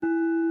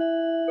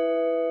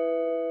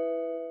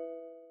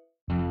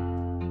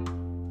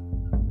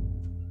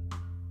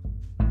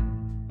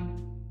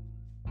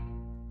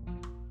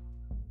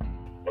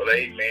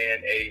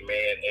amen,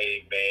 amen,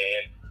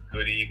 amen.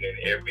 Good evening,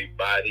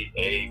 everybody.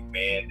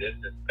 Amen. This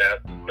is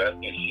Pastor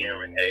Blessing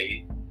Sharon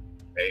Hayes.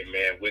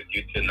 Amen. With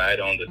you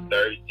tonight on the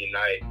Thursday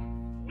night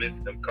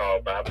Wisdom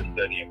Call Bible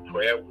Study and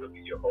Prayer. We'll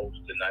be your host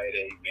tonight.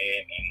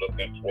 Amen. And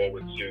looking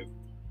forward to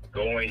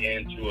going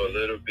into a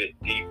little bit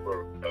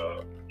deeper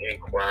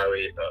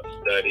inquiry,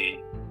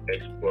 study,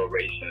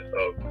 exploration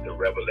of the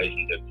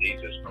revelations of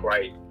Jesus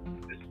Christ,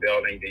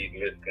 dispelling these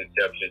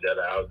misconceptions that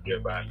are out there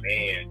by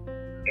man,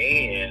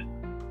 and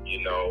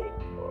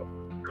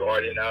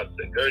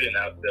girding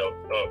ourselves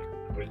up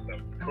with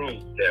some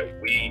proof that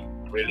we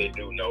really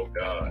do know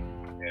God.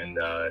 And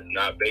it's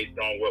not based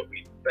on what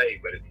we say,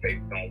 but it's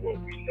based on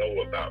what we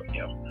know about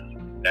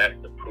Him. That's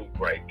the proof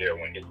right there.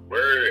 When His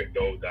Word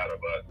goes out of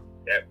us,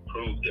 that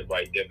proves it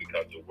right there,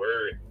 because the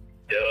Word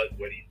does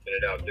what He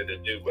sent it out there to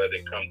do, whether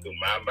it comes through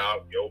my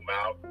mouth, your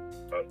mouth,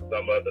 or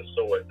some other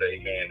source.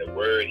 Amen. The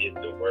Word is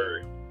the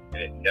Word,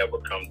 and it never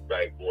comes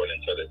back void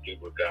until it do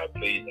what God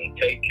please, and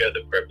take care of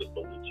the purpose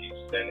for which He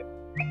sent it.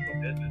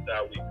 So this is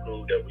how we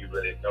prove that we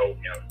really know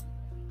Him.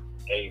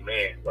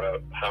 Amen.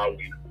 How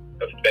we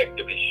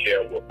effectively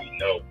share what we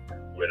know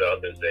with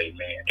others.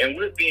 Amen. And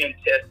we're being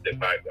tested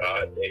by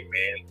God.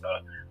 Amen.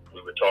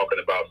 We were talking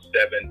about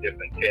 7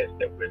 different tests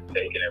that we're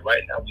taking, and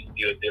right now we're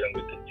still dealing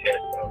with the test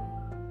of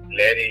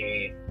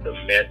letting the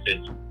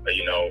message,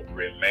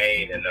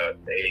 remain in us.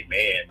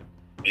 Amen.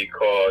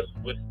 Because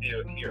we're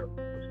still here.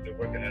 We're still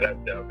working on our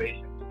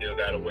salvation. We still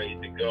got a ways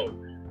to go.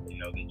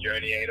 The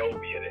journey ain't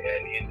over yet. It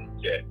hasn't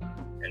ended yet.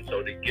 And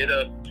so to get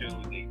us to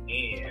the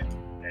end,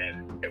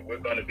 and we're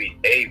going to be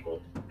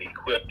able,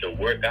 equipped to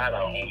work out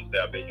our own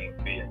salvation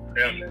with fear and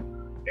trembling,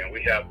 and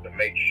we have to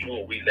make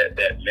sure we let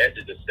that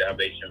message of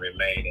salvation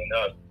remain in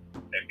us,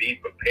 and be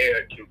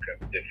prepared to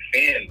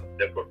defend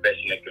the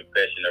profession and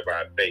confession of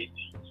our faith.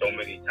 So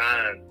many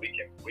times we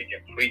can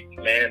preach,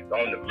 man,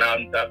 on the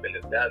mountaintop and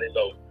the valley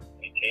low,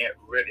 and can't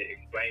really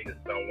explain to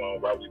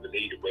someone why we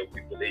believe the way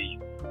we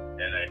believe.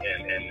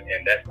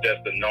 And that's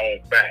just a known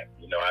fact.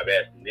 I've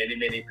asked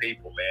many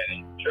people, man,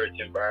 in church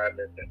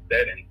environments and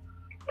settings,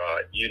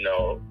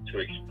 to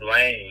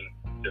explain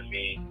to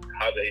me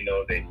how they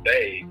know they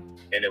saved,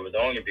 and it was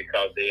only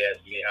because they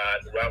asked me how I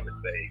knew I was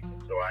saved.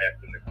 So I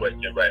asked them the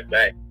question right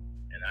back,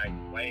 and I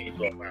explained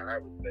to them how I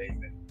was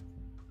saved. And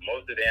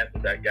most of the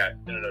answers I got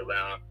centered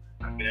around,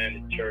 I've been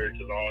in the church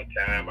a long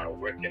time, I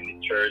work in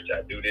the church,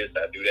 I do this,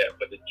 I do that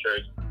for the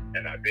church,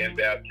 and I've been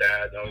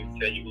baptized. I don't even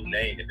tell you whose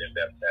name they've been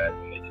baptized,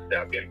 and they just say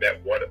I've been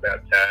water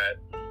baptized,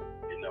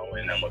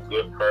 and I'm a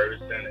good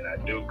person, and I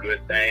do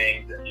good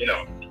things,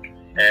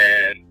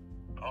 and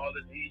all of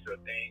these are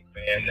things,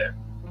 man, that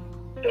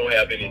don't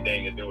have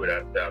anything to do with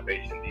our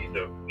salvation.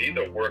 These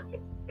are works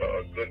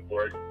of good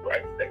works,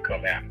 right, that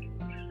come after.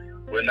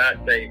 We're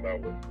not saved by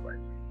works of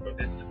righteousness. So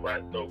this is why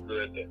it's so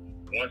good that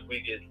once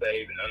we get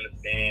saved and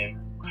understand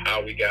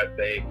how we got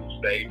saved,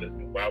 who saved us,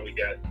 and why we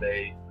got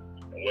saved,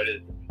 and what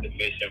is the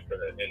mission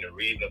and the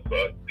reason for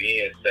us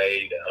being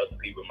saved, and other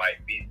people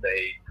might be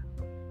saved,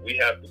 we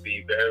have to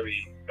be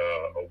very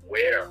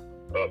aware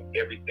of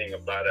everything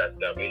about our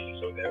salvation,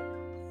 so that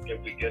if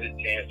we get a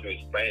chance to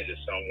explain it to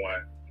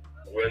someone,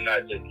 we're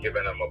not just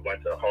giving them a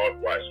bunch of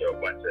hogwash or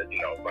a bunch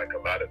of, like a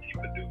lot of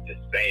people do,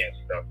 just saying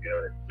stuff,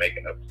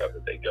 making up stuff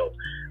as they go.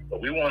 But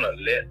we want to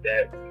let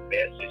that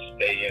message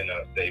stay in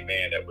us,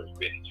 amen, that was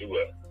written to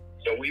us.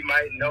 So we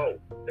might know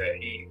that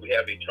we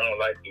have eternal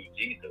life through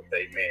Jesus,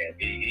 amen.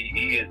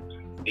 He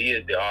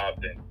is the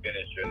author and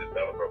finisher and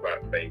developer of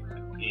our faith.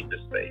 He's the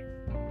faith.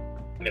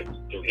 And it was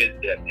through His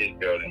death, His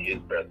burial, and His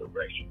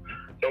resurrection.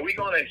 So we're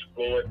going to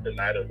explore it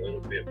tonight a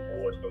little bit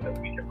more, so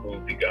that we can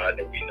prove to God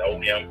that we know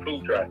Him,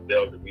 prove to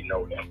ourselves that we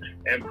know Him,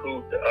 and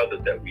prove to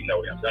others that we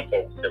know Him. Some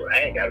folks say, well, I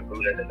ain't got to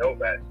prove that to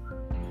nobody.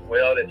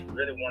 Well, if you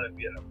really want to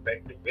be an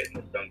effective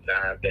witness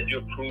sometimes, that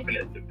you're proving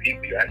it to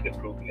people, you're actually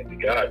proving it to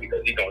God,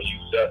 because He's going to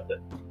use us to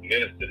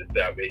minister the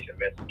salvation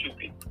message to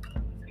people.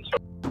 And so,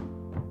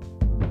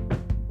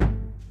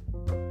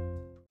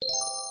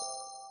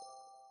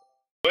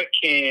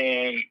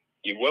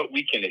 what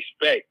we can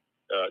expect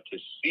to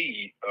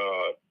see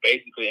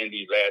basically in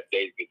these last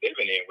days we're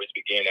living in, which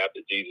began after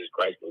Jesus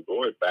Christ was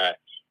glorified,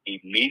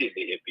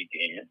 immediately it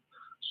began.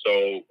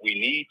 So we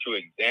need to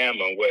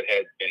examine what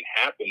has been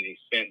happening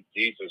since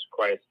Jesus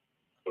Christ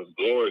was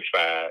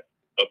glorified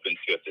up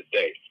until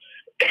today.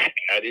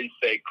 I didn't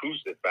say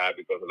crucified,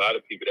 because a lot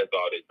of people, that's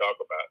all they talk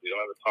about. They don't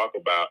ever talk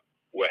about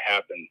what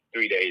happened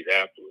 3 days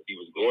afterwards. He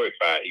was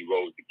glorified. He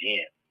rose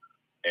again.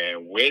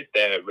 And with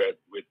that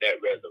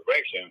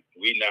resurrection,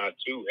 we now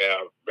too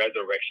have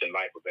resurrection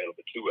life available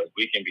to us.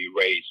 We can be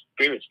raised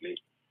spiritually,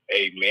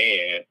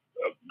 amen,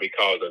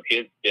 because of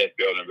His death,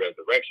 burial, and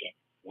resurrection.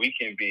 We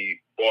can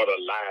be brought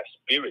alive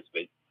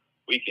spiritually.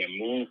 We can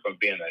move from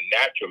being a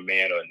natural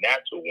man or a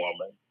natural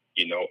woman,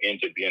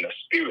 into being a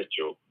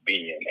spiritual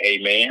being,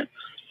 amen,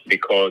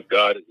 because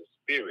God is a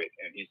spirit.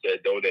 And He said,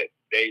 though that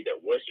they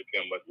that worship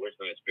Him must worship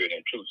in spirit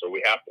and truth. So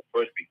we have to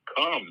first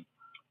become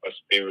a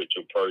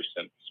spiritual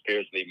person,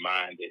 spiritually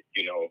minded,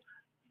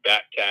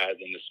 baptized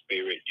in the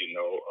Spirit,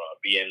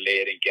 being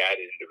led and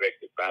guided and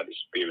directed by the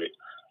Spirit.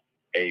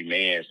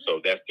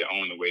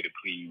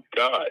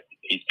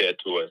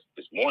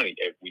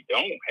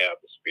 don't have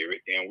the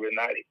Spirit, then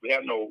we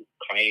have no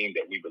claim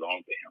that we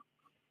belong to him.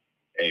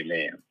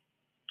 Amen.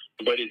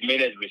 But as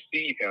many as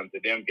receive him,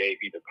 to them gave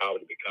he the power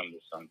to become the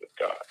sons of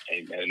God.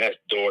 Amen. And that's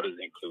daughters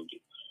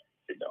included.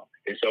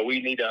 And so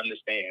we need to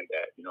understand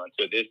that,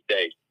 until this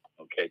day,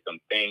 okay, some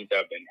things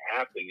have been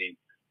happening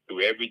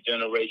through every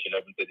generation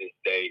up until this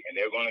day, and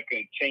they're going to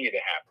continue to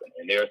happen.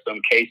 And there are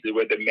some cases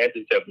where the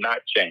methods have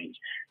not changed.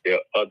 There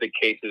are other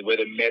cases where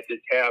the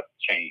methods have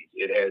changed.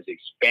 It has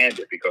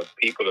expanded because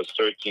people are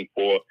searching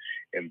for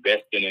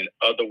investing in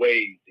other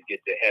ways to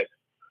get to heaven.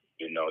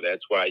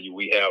 That's why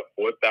we have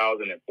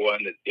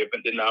 4,400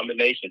 different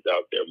denominations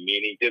out there,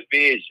 meaning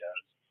divisions.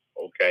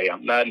 Okay,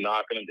 I'm not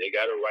knocking them. They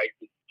got a right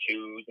to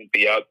choose and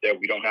be out there.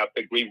 We don't have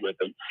to agree with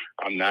them.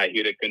 I'm not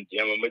here to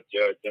condemn them or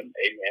judge them.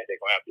 Amen.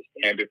 They're going to have to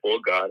stand before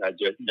God. I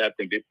judge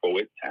nothing before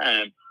it's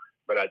time.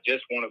 But I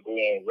just want to go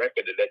on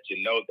record to let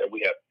you know that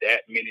we have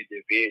that many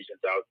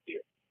divisions out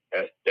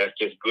there. That's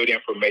just good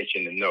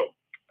information to know.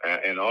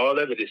 And all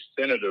of it is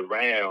centered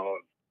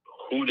around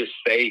who the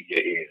Savior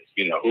is.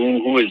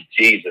 Who is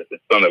Jesus, the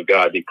Son of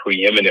God, the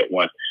preeminent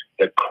one,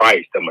 the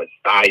Christ, the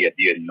Messiah,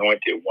 the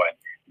anointed one,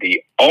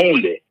 the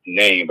only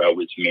name by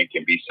which men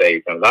can be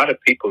saved. And a lot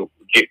of people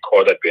get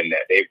caught up in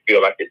that. They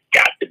feel like it's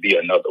got to be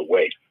another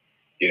way.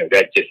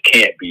 That just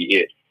can't be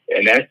it.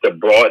 And that's the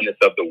broadness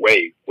of the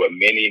way, where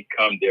many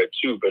come there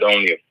too, but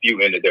only a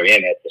few enter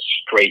therein at the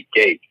straight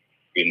gate.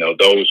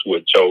 Those who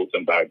are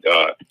chosen by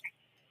God.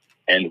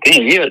 And the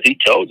thing is, he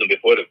chose them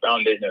before the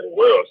foundation of the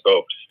world.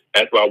 So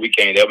that's why we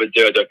can't ever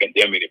judge or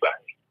condemn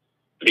anybody.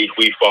 At least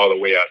we fall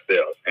away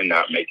ourselves and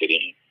not make it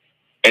in.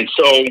 And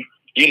so,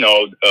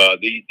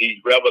 these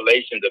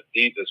revelations of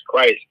Jesus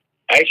Christ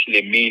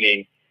actually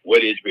meaning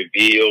what is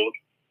revealed,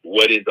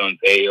 what is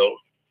unveiled,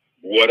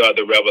 what are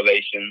the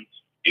revelations,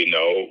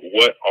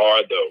 what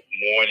are the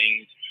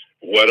warnings,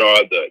 what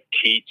are the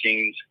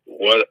teachings,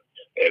 what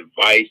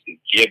advice is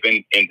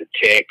given in the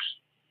text,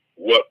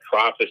 what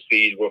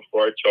prophecies were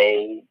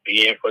foretold,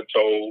 being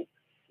foretold,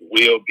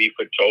 will be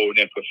foretold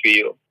and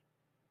fulfilled,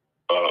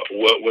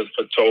 what was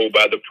foretold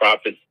by the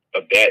prophets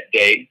of that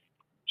day,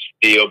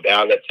 still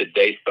valid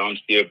today, some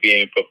still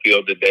being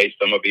fulfilled today,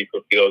 some will be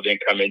fulfilled in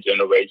coming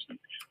generations.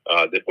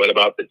 What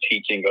about the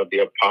teaching of the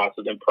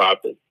apostles and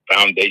prophets,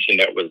 foundation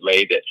that was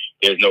laid, that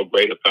there's no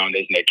greater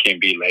foundation that can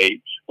be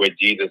laid, where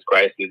Jesus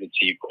Christ is the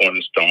chief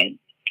cornerstone.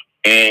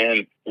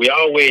 And we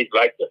always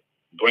like to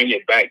bring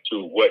it back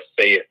to what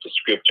saith the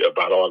scripture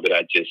about all that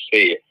I just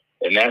said.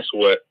 And that's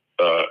what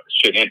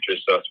should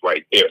interest us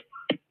right there.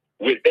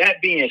 With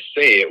that being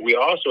said, we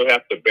also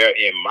have to bear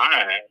in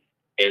mind,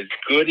 as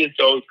good as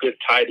those good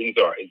tidings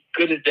are, as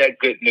good as that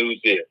good news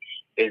is,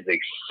 as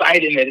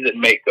exciting as it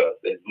makes us,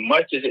 as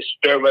much as it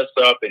stirs us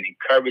up and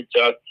encourage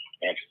us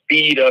and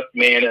feed us,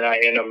 man, and our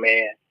inner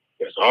man,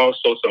 there's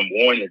also some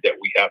warnings that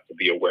we have to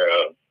be aware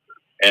of.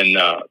 And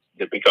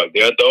because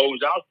there are those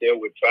out there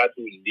who try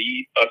to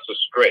lead us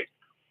astray,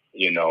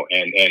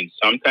 and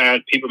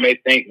sometimes people may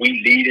think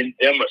we leading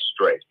them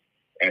astray.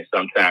 And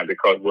sometimes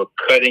because we're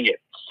cutting it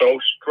so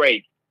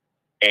straight,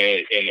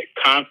 and it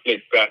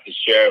conflicts about the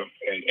sheriff,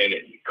 and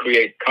it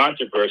creates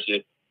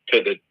controversy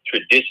to the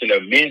tradition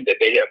of men that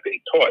they have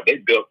been taught. They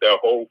built their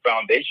whole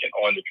foundation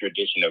on the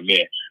tradition of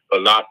men,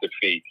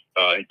 philosophy,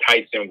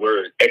 enticing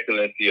words,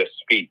 excellency of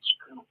speech,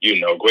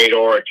 great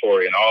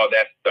oratory and all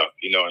that stuff,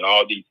 and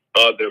all these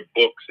other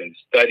books and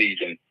studies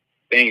and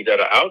things that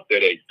are out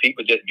there that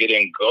people just get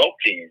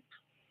engulfed in,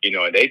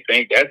 and they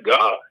think that's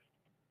God,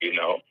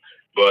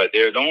 But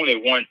there's only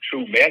one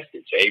true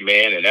message,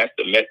 amen, and that's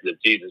the message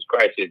of Jesus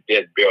Christ, his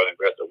death, burial, and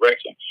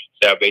resurrection.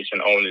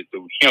 Salvation only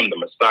through him, the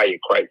Messiah,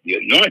 Christ, the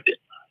anointed.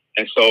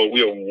 And so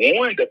we are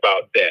warned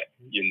about that,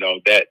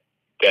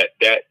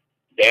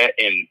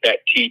 that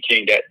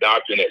teaching, that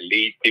doctrine that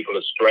leads people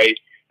astray,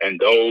 and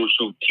those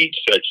who teach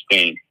such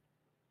things,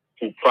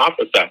 who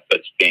prophesy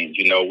such things.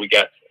 We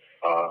got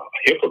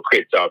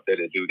hypocrites out there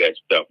that do that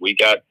stuff. We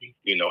got,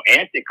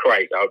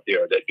 antichrists out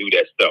there that do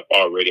that stuff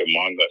already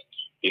among us.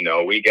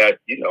 We got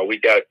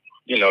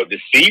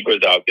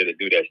deceivers out there to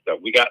do that stuff.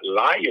 We got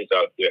liars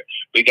out there.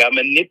 We got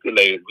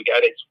manipulators. We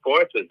got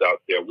exploiters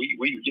out there.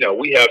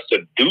 We have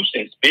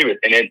seducing spirits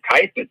and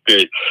enticing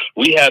spirits.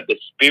 We have the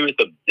spirits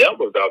of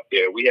devils out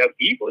there. We have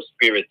evil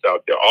spirits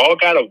out there. All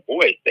got a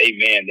voice,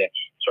 amen, that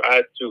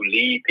tries to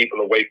lead people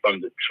away from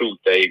the truth,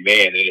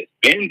 amen. And it's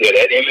been there.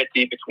 That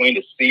enmity between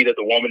the seed of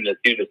the woman and the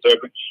seed of the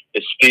serpent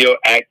is still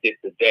active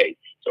today.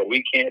 So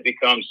we can't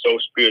become so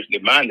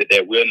spiritually minded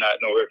that we'll not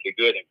know earthly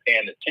good and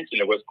paying attention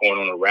to what's going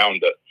on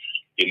around us.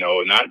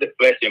 Not the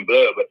flesh and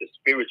blood, but the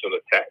spiritual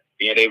attacks,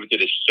 being able to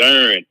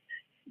discern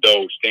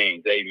those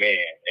things.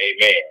 Amen.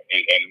 Amen.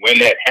 And when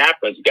that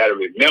happens, you got to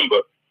remember,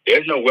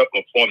 there's no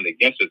weapon formed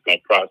against us going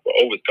to prosper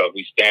over because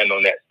we stand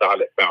on that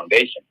solid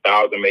foundation.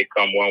 1,000 may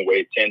come one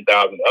way, 10,000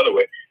 the other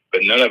way,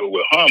 but none of it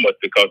will harm us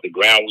because the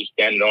ground we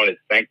stand on is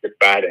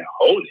sanctified and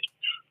holy.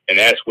 And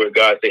that's where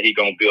God said he's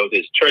going to build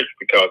his church,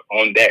 because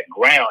on that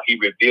ground, he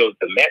reveals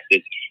the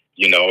message.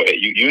 You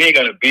ain't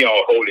going to be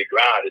on holy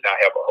ground and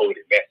not have a holy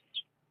message.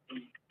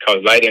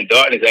 Because light and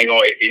darkness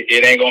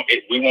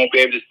we won't be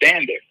able to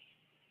stand there.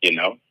 You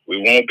know, we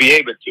won't be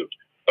able to.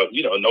 But,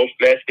 you know, no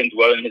flesh can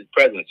dwell in his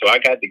presence. So I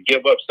got to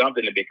give up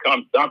something to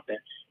become something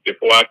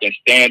before I can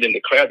stand and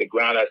declare the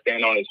ground I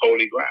stand on is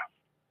holy ground.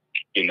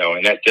 You know,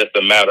 and that's just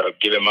a matter of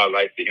giving my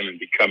life to him and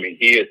becoming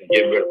his and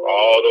getting rid of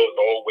all those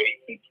old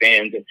weights and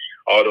sins and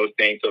all those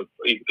things so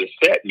he can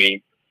set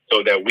me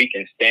so that we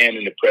can stand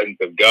in the presence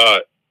of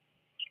God,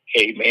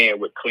 amen,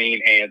 with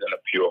clean hands and a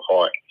pure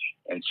heart.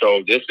 And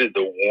so this is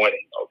the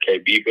warning, okay?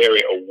 Be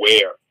very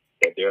aware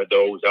that there are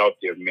those out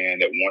there, man,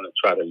 that want to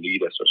try to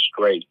lead us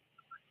astray.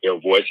 There are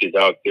voices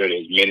out there,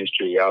 there's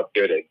ministry out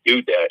there that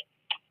do that.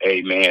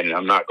 Amen. And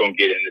I'm not going to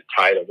get into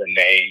title and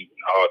names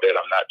and all that.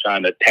 I'm not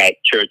trying to attack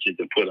churches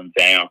and put them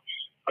down.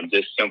 I'm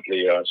just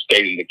simply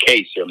stating the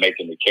case here,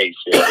 making the case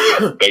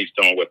here based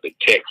on what the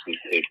text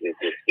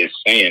is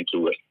saying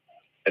to us.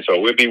 And so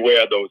we'll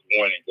beware of those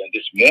warnings. And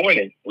this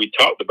morning, we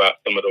talked about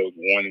some of those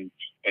warnings.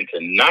 And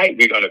tonight,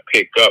 we're going to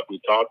pick up.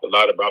 We talked a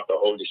lot about the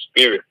Holy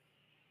Spirit.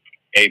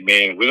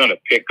 Amen. We're going to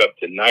pick up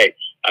tonight.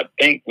 I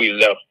think we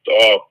left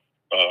off,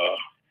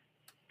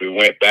 we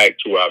went back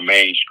to our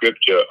main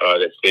scripture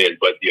that says,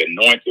 but the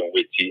anointing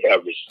which ye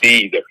have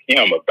received of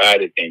him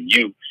abideth in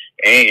you,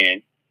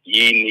 and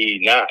ye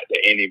need not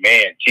that any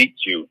man teach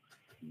you,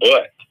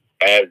 but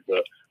as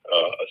the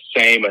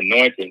same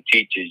anointing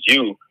teaches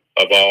you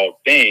of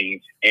all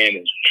things, and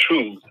is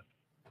truth,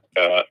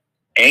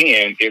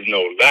 and is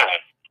no lie,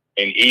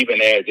 and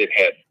even as it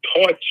hath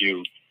taught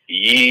you,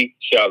 ye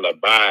shall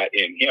abide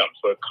in him.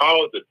 So it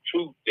calls the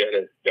truth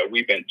that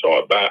we've been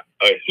taught by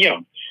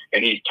him.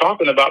 And he's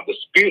talking about the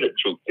spirit of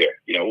truth there.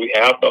 You know, we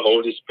have the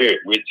Holy Spirit,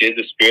 which is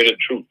the spirit of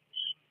truth.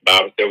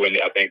 Bible said, when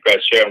I think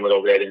Pastor Sharon went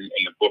over that in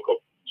the book of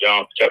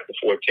John chapter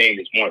 14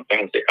 this morning,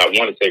 I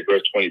want to say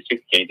verse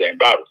 26, King James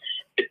Bible.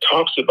 It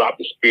talks about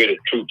the spirit of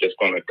truth that's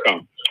going to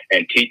come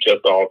and teach us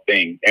all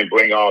things and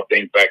bring all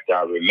things back to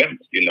our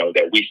remembrance. You know,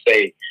 that we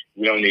say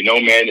we don't need no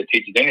man to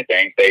teach us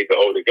anything, save the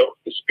Holy Ghost,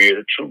 the spirit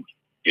of truth.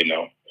 You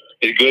know,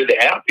 it's good to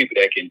have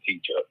people that can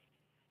teach us.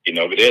 You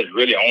know, but there's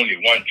really only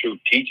one true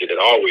teacher that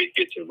always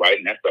gets it right,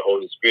 and that's the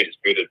Holy Spirit, the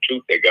spirit of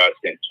truth that God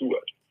sent to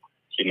us.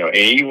 You know, and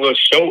he will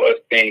show us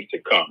things to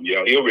come. You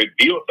know, he'll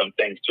reveal some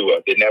things to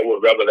us. Isn't that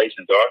what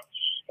revelations are?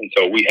 And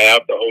so we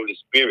have the Holy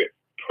Spirit.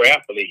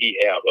 Prayerfully, he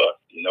have us,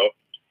 you know.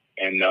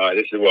 And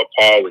this is what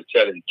Paul was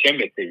telling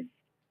Timothy.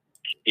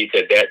 He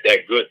said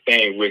that good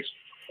thing which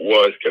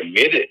was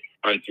committed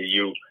unto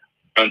you,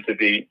 unto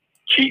thee,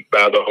 keep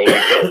by the Holy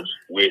Ghost,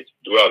 which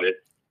dwelleth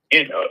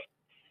in us.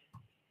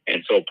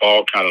 And so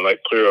Paul kind of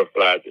like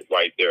clarifies it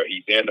right there.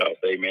 He's in us,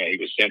 amen. He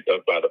was sent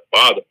us by the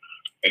Father.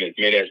 And as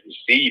many as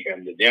receive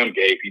him, to them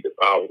gave he the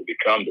power to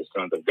become the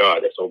sons of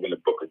God. That's over in the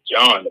book of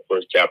John, the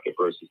first chapter,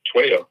 verses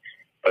 12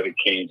 of the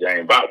King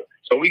James Bible.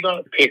 So we're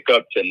going to pick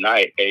up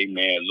tonight,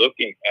 amen,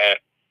 looking at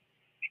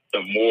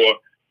some more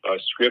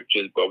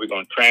scriptures, but we're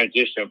going to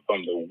transition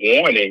from the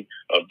warning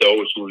of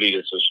those who lead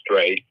us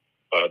astray,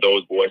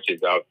 those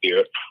voices out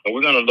there. And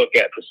we're going to look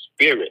at the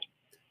Spirit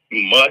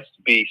must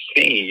be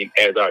seen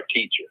as our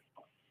teacher.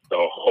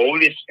 The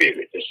Holy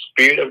Spirit, the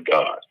Spirit of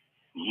God,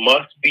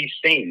 must be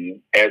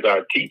seen as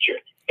our teacher.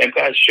 And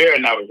Pastor Sharon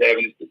and I was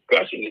having this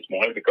discussion this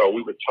morning because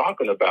we were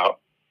talking about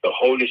the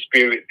Holy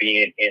Spirit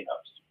being in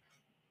us.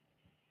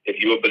 If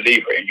you're a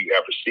believer and you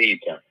have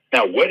received him.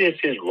 Now, what is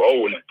his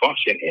role and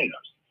function in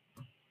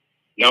us?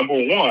 Number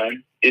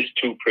one is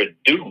to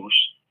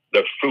produce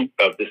the fruit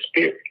of the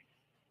Spirit.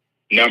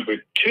 Number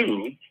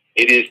two,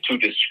 it is to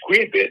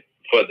distribute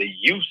for the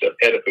use of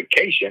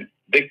edification,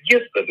 the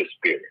gifts of the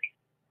Spirit.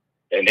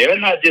 And they're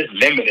not just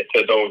limited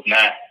to those 9.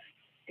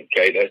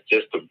 Okay, that's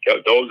just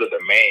those are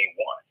the main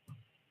ones.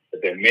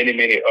 But there are many,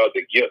 many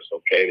other gifts,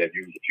 okay, that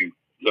if you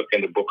look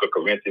in the book of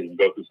Corinthians and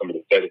go through some of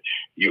the studies,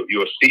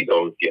 you'll see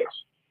those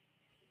gifts,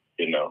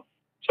 you know.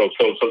 So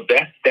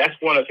that's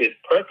one of his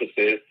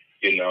purposes,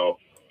 you know,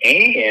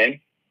 and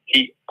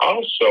he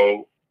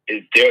also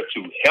is there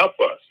to help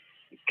us,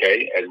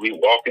 okay, as we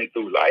walking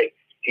through life.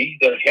 He's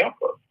a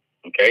helper.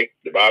 Okay,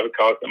 the Bible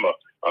calls him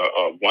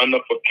a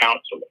wonderful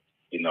counselor,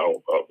 you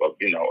know,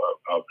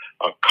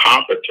 a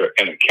comforter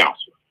and a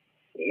counselor,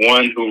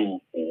 one who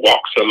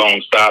walks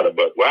alongside of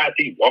us. Why is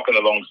he walking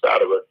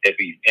alongside of us if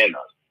he's in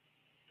us?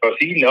 Because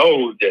he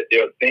knows that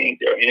there are things,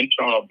 there are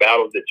internal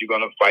battles that you're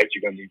going to fight.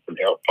 You're going to need some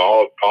help.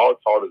 Paul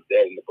taught us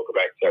that in the book of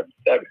Acts chapter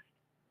 7.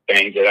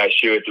 Things that I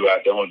should do,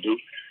 I don't do.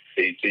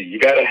 See, you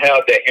got to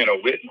have that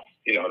inner witness.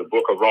 You know, the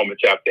book of Romans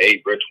chapter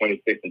 8, verse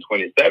 26 and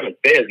 27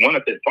 says one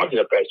of the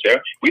functions of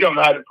Pastor, we don't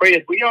know how to pray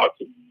as we ought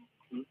to.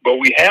 But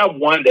we have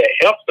one that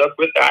helps us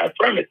with our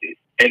infirmities.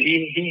 And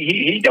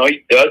he does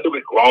it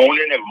with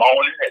groaning and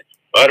moaning and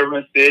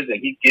utterances,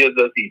 and he gives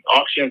us these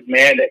unctions,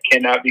 man, that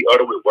cannot be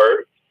uttered with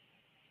words.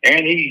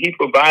 And he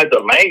provides a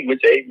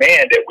language,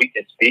 amen, that we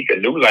can speak, a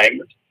new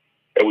language,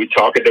 that we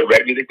talk it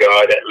directly to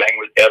God. That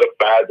language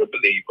edifies the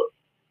believer,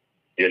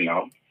 you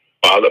know,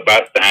 followed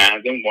by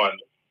signs and wonders.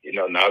 You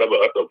know, not of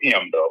us, of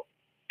him, though.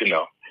 You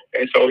know,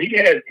 and so he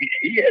has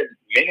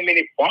many,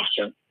 many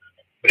functions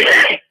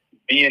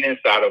being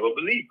inside of a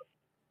believer.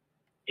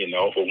 You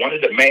know, but one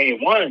of the main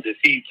ones is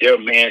he's there,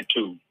 man,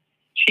 to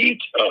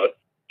teach us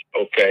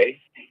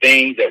okay?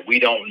 Things that we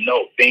don't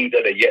know, things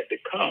that are yet to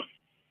come.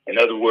 In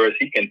other words,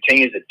 he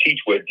continues to teach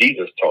what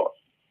Jesus taught.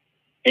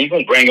 He ain't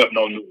going to bring up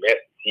no new message.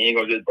 He ain't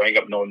going to just bring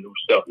up no new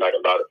stuff like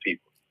a lot of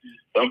people.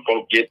 Some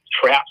folks get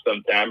trapped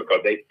sometimes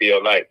because they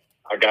feel like,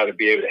 I got to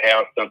be able to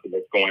have something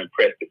that's going to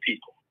impress the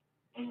people.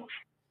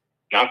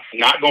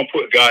 Not going to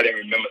put God in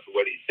remembrance of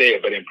what he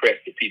said, but impress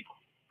the people.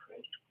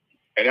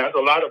 And there's a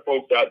lot of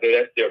folks out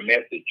there, that's their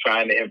message,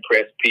 trying to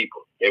impress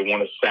people. They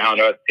want to sound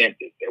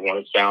authentic. They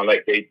want to sound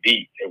like they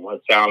deep. They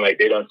want to sound like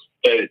they don't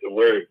study the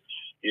word,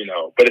 you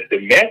know. But if the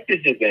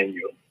message is in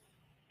you,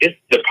 it's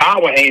the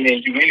power ain't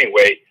in you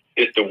anyway.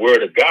 It's the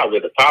word of God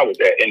where the power is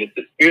at. And it's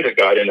the spirit of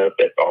God in us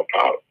that's all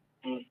power.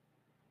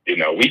 You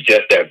know, we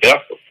just that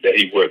vessel that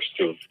he works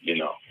through, you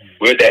know.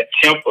 We're that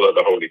temple of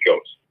the Holy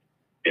Ghost,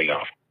 you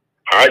know.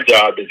 Our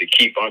job is to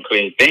keep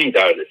unclean things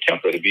out of the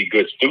temple, to be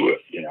good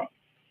stewards, you know,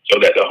 so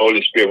that the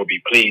Holy Spirit will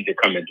be pleased to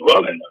come and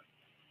dwell in us,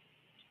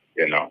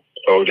 you know,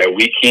 so that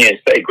we can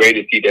say,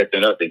 greater is he that's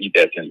in us than he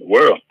that's in the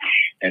world.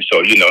 And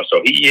so, you know,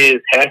 so he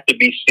has to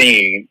be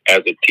seen as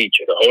a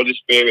teacher. The Holy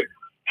Spirit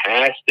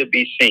has to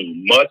be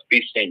seen, must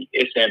be seen.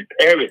 It's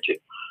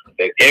imperative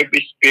that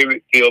every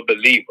spirit-filled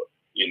believer,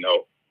 you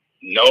know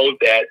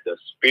that the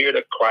Spirit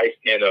of Christ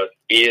in us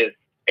is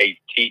a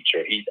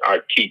teacher. He's our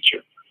teacher.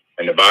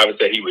 And the Bible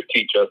said he would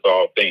teach us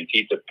all things.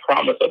 He's the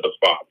promise of the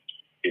Father,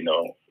 you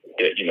know,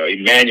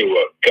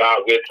 Emmanuel, God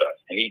with us.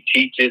 And he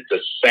teaches the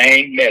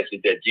same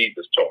message that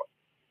Jesus taught.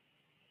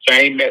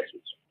 Same message.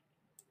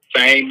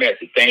 Same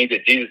message. Things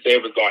that Jesus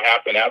said was going to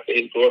happen after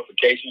his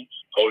glorification,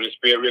 Holy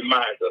Spirit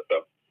reminds us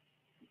of,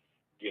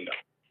 you know.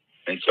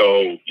 And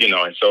so, you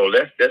know, and so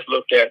let's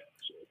look at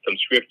some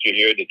scripture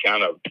here to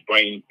kind of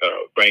bring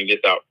this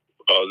out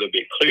a little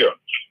bit clearer.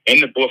 In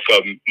the book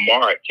of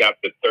Mark,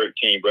 chapter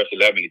 13, verse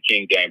 11, the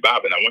King James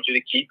Bible. And I want you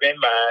to keep in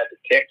mind the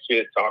text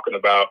here is talking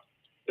about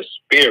the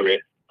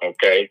Spirit,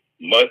 okay,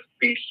 must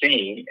be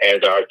seen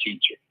as our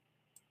teacher.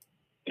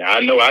 Now,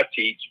 I know I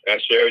teach,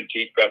 Pastor Sharon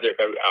teach, Pastor,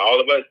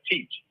 all of us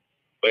teach,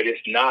 but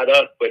it's not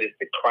us, but it's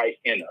the Christ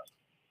in us.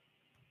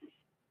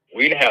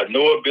 We have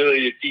no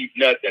ability to teach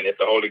nothing if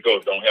the Holy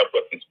Ghost don't help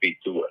us and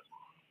speak to us.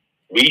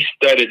 We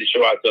study to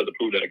show ourselves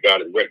approved that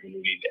God is working.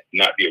 We need to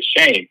not be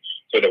ashamed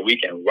so that we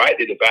can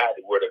rightly divide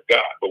the word of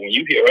God. But when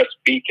you hear us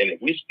speaking, if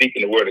we speak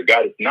in the word of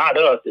God, it's not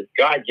us, it's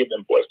God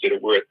giving voice to the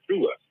word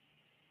through us.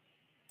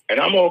 And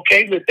I'm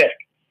okay with that.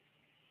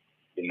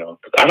 You know,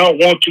 because I don't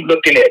want you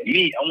looking at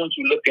me. I want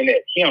you looking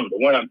at him, the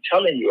one I'm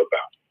telling you about.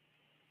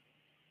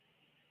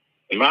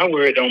 And my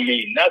word don't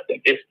mean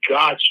nothing. It's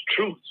God's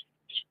truth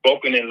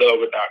spoken in love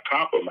without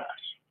compromise,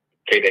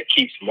 okay, that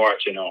keeps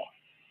marching on.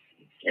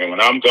 And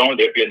when I'm gone,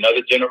 there'll be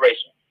another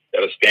generation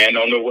that'll stand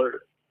on the word.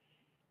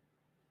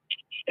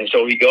 And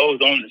so he goes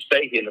on to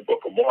say here in the book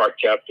of Mark,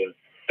 chapter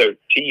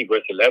 13,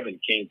 verse 11,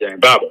 King James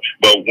Bible,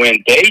 but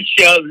when they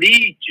shall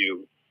lead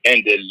you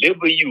and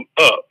deliver you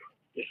up,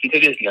 listen to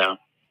this now,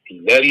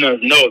 he's letting us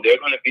know there are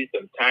going to be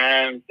some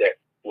times that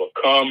will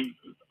come,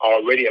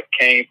 already have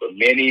came, but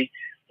many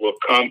will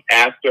come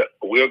after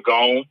we're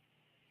gone,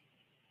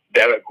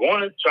 that are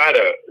going to try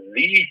to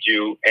lead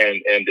you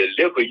and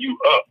deliver you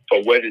up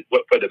for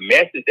for the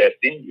message that's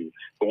in you,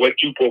 for what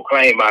you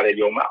proclaim out of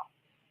your mouth.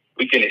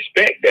 We can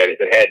expect that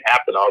if it hadn't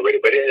happened already,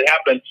 but it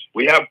happened.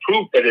 We have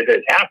proof that it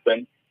has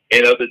happened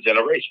in other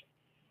generations.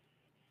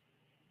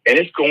 And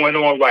it's going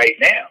on right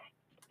now.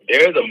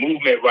 There's a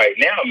movement right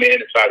now, man,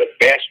 to try to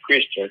bash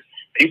Christians.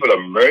 People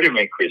are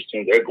murdering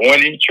Christians. They're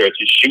going in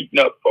churches, shooting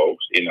up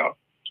folks, you know,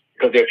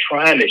 because they're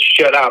trying to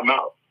shut our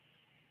mouth.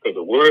 Because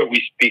the word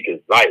we speak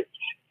is life.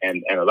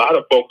 And a lot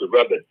of folks would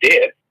rather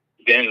death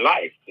than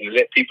life and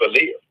let people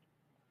live.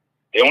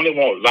 They only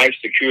want life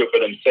secure for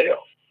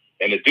themselves.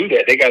 And to do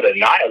that, they got to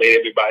annihilate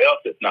everybody else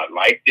that's not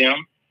like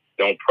them.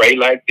 Don't pray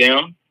like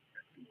them.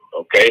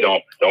 Okay,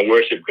 don't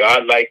worship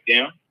God like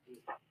them.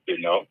 You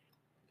know,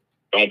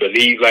 don't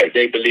believe like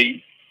they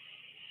believe.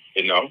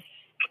 You know,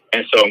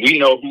 and so we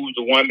know who's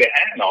the one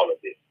behind all of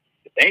this.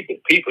 It ain't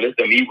the people; it's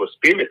them evil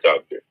spirits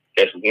out there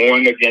that's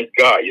warring against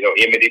God. You know,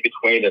 enmity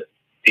between the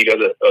seed of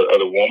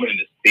the woman and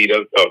the seed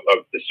of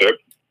the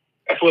serpent.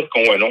 That's what's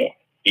going on.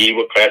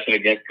 Evil clashing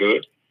against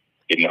good.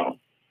 You know,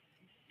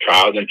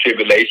 trials and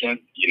tribulations.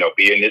 You know,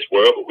 be in this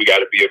world, but we got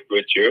to be of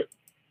good cheer.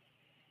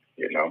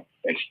 You know,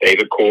 and stay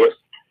the course.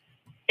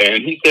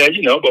 And he said,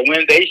 you know, but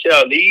when they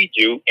shall lead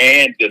you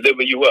and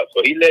deliver you up.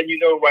 So he letting you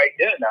know right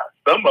there now,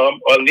 some of them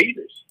are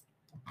leaders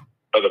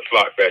of the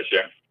flock,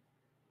 Pastor.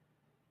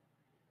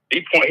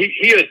 He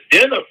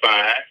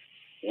identified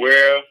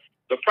where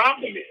the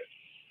problem is.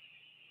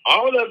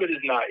 All of it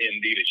is not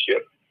in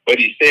leadership, but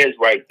he says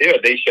right there,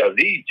 they shall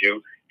lead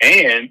you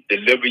and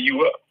deliver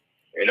you up.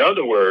 In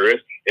other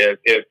words,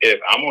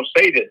 if I'm going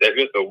to say this, that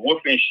it's a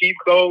wolf in sheep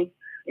clothes,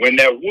 when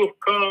that wolf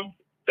comes,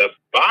 the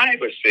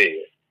Bible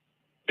says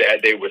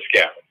that they will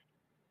scatter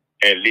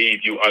and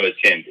leave you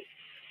unattended.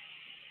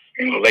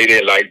 And lay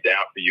their life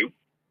down for you.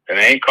 And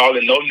I ain't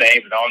calling no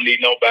names, and I don't need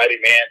nobody,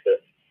 man,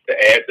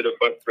 to add to the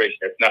frustration.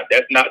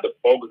 That's not the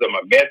focus of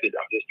my message.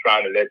 I'm just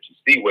trying to let you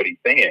see what he's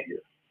saying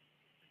here.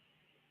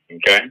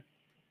 Okay?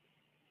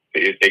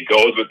 It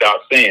goes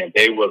without saying.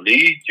 They will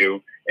lead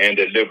you and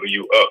deliver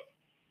you up.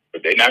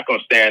 But they're not going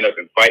to stand up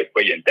and fight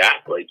for you and die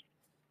for you.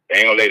 They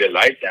ain't going to lay their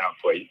life down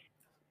for you.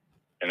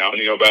 And I don't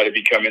need nobody to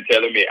be coming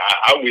telling me,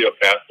 I will,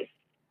 Pastor.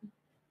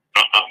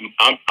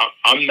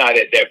 I'm not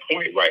at that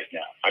point right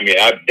now. I mean,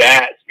 I've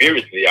died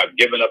spiritually. I've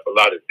given up a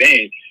lot of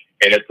things.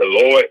 And if the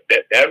Lord,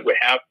 that would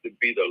have to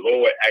be the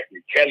Lord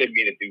actually telling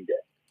me to do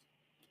that.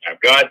 Now, if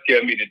God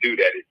tells me to do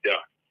that, it's done.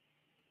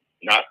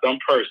 Not some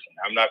person.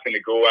 I'm not going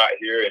to go out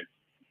here and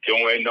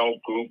join no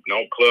group,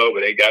 no club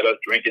where they got us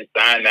drinking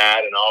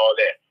cyanide and all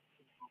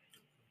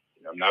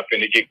that. I'm not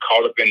going to get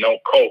caught up in no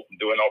cult and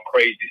doing no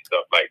crazy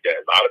stuff like that.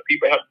 A lot of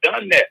people have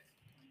done that.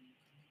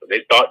 So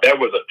they thought that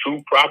was a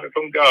true prophet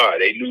from God.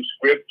 They knew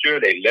scripture.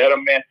 They let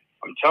them in.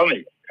 I'm telling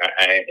you.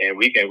 And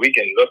we can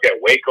look at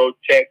Waco,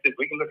 Texas.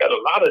 We can look at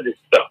a lot of this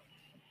stuff.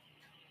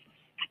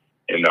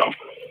 And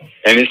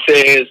it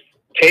says,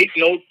 take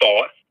no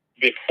thought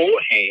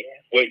beforehand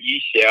what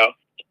ye shall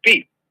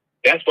speak.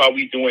 That's why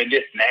we're doing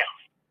this now.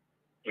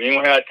 We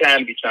don't have time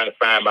to be trying to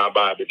find my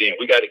Bible then.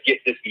 We got to get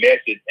this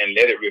message and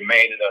let it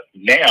remain in us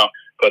now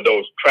for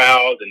those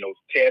trials and those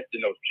tests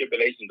and those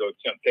tribulations, those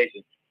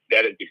temptations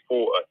that is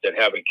before us that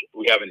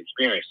we haven't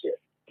experienced yet.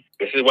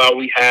 This is why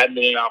we hide it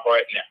in our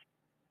heart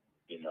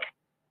now,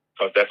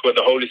 because that's what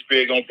the Holy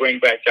Spirit going to bring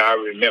back to our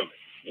remembrance,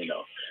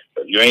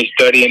 If you ain't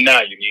studying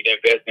now, you need to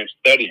invest in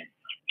studying.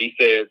 He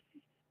says,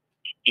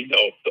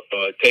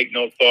 take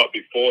no thought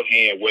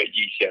beforehand what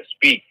ye shall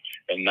speak,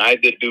 and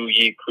neither do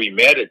ye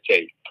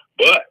premeditate.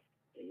 But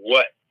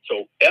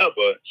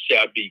whatsoever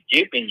shall be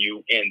given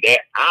you in that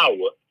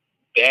hour,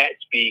 that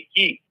speak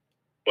ye.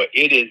 For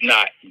it is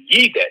not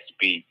ye that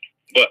speak,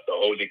 but the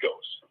Holy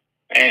Ghost.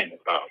 And the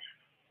power.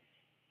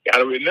 Got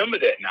to remember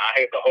that now.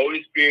 I have the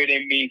Holy Spirit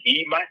in me.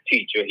 He my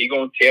teacher. He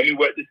going to tell me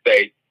what to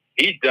say.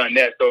 He's done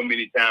that so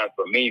many times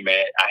for me,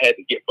 man. I had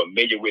to get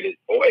familiar with his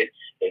voice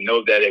and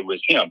know that it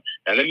was him.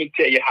 Now, let me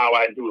tell you how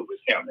I knew it was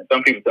him. And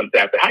some people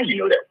sometimes say, how you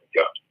know that was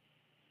God?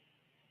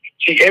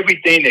 See,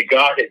 everything that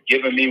God has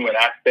given me when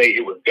I say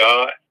it was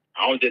God,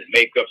 I don't just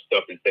make up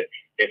stuff and say,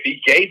 if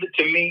he gave it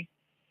to me,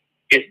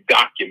 it's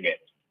documented.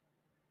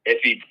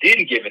 If he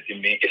didn't give it to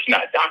me, it's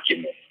not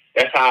documented.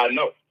 That's how I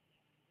know.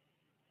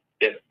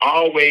 There's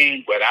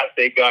always, when I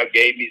say God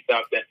gave me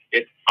something,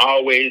 it's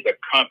always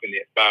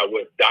accompanied by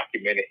what's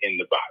documented in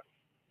the Bible.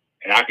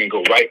 And I can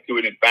go right to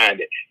it and find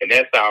it. And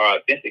that's how I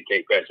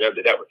authenticate, Pastor,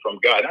 that was from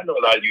God. I know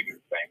a lot of you do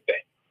the same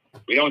thing.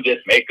 We don't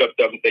just make up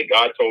stuff and say,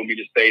 God told me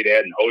to say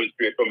that, and the Holy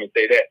Spirit told me to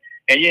say that.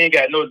 And you ain't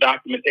got no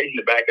documentation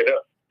to back it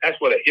up. That's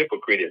what a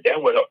hypocrite is. That's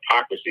what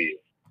hypocrisy is.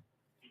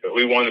 Because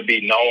we want to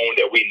be known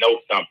that we know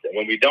something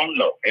when we don't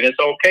know. And it's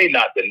okay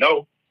not to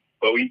know,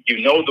 but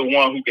you know the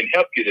one who can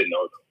help you to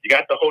know. You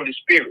got the Holy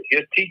Spirit.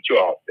 He'll teach you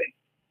all things.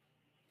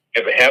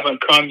 If it haven't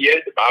come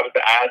yet, the Bible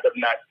says, eyes have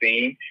not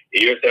seen,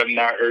 ears have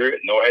not heard,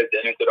 nor has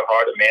entered into the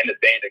heart of man the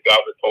thing that God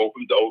withhold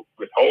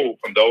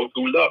from those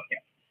who love him.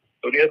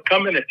 So there's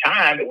coming a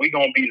time that we're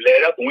going to be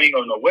led up and we ain't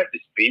going to know what to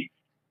speak.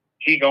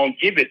 He's going to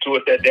give it to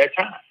us at that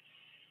time.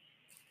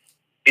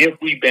 If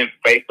we've been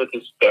faithful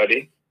to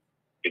study,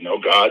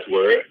 God's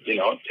word,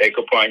 take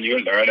upon you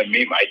and learn of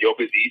me. My yoke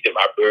is easy,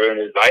 my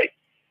burden is light.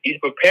 He's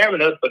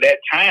preparing us for that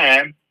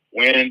time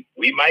when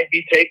we might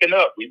be taken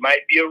up. We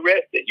might be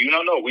arrested. You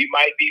don't know. We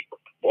might be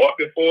brought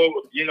before,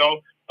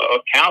 a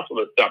council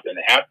or something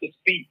and have to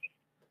speak.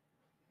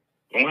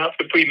 We don't have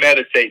to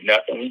premeditate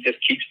nothing. We just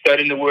keep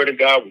studying the word of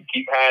God. We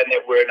keep hiding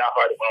that word in our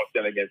heart and we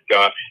don't sin against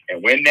God.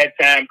 And when that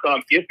time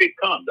comes, if it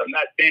comes, I'm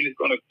not saying it's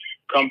going to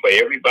come for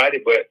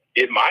everybody, but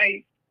it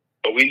might.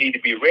 But we need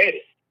to be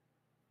ready.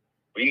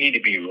 We need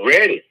to be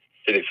ready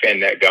to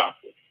defend that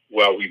gospel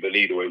while we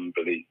believe the way we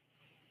believe.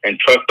 And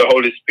trust the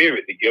Holy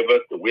Spirit to give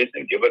us the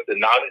wisdom, give us the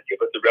knowledge,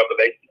 give us the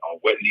revelation on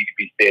what needs to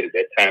be said at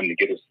that time to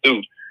get us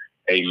through,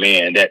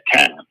 amen, that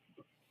time.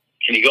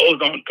 And he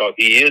goes on because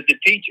he is the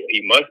teacher.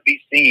 He must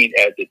be seen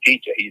as the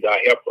teacher. He's our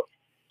helper,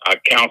 our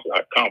counselor,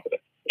 our comforter.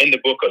 In the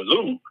book of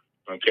Luke,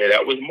 okay,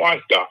 that was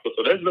Mark's gospel.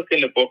 So let's look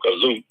in the book of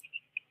Luke,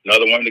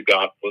 another one of the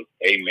gospels,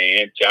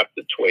 amen,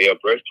 chapter 12,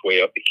 verse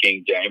 12, the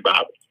King James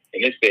Bible.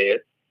 And it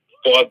says,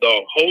 for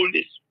the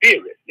Holy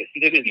Spirit,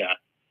 listen to this now,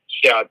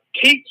 shall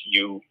teach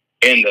you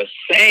in the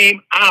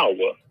same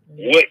hour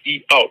what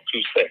ye ought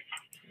to say.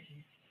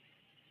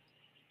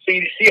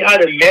 See how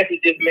the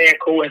messages, man,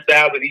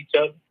 coincide with each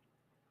other?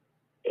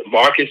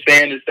 Mark is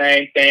saying the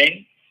same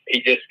thing.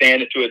 He's just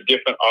saying it to a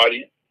different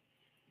audience.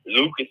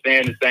 Luke is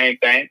saying the same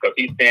thing because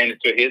he's saying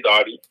it to his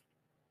audience.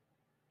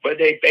 But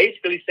they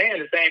basically saying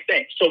the same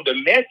thing. So the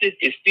message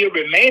is still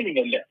remaining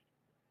in them.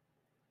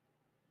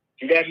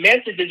 See, that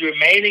message is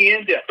remaining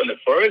in them. From the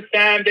first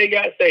time they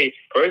got saved,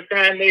 first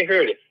time they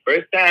heard it,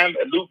 first time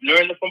Luke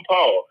learned it from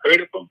Paul, heard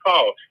it from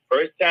Paul,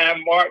 first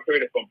time Mark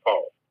heard it from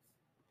Paul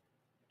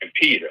and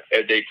Peter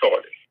as they taught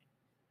it.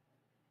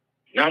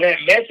 Now that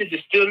message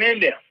is still in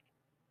them.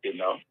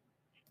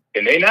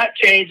 And they're not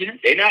changing it.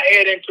 They're not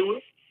adding to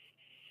it.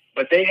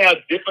 But they have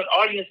different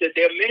audiences that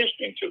they're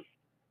ministering to.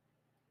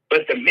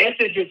 But the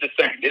message is the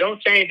same. They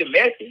don't change the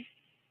message.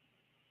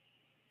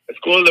 Let's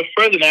go a little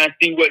further now and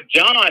see what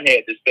John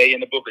had to say in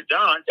the book of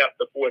John,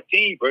 chapter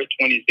 14, verse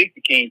 26,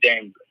 the King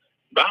James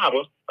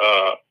Bible.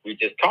 We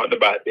just talked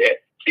about that.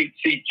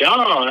 See,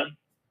 John,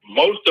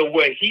 most of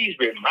what he's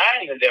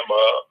reminding them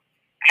of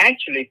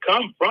actually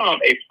come from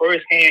a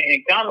first-hand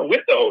encounter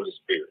with the Holy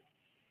Spirit.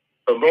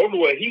 So most of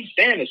what he's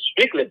saying is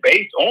strictly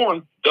based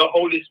on the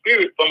Holy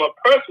Spirit from a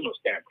personal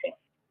standpoint.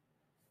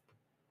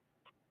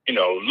 You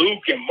know,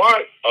 Luke and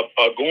Mark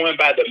are going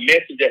by the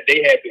message that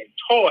they have been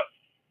taught,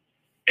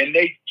 and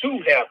they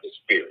too have the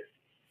Spirit.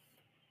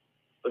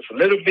 It's a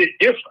little bit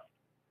different,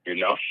 you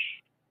know,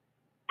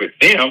 with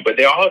them, but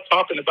they're all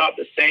talking about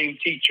the same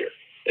teacher.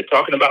 They're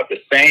talking about the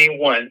same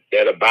one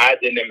that abides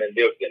in them and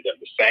lives in them,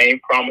 the same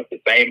promise,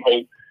 the same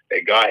hope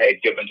that God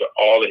had given to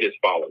all of his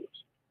followers.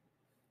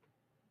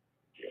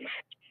 You know?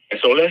 And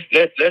so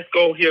let's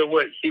go here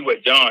see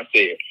what John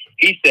said.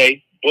 He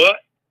said, but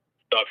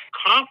the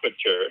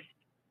Comforter,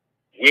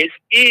 which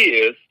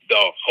is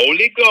the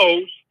Holy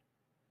Ghost,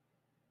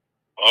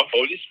 or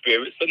Holy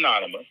Spirit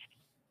synonymous,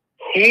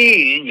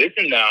 whom,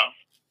 listen now,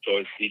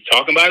 so he's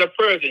talking about a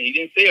person. He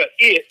didn't say a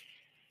it.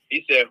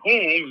 He said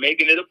whom,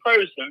 making it a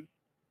person,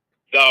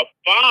 the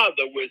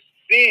Father will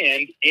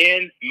send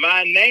in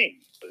my name.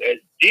 So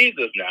that's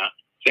Jesus now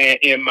saying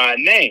in my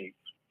name.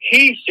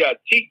 He shall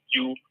teach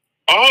you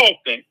all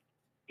things,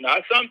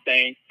 not some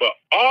things, but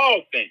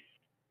all things.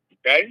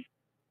 Okay?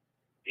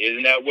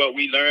 Isn't that what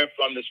we learned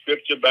from the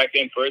scripture back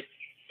in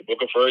the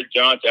book of 1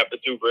 John, chapter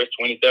 2, verse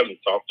 27? It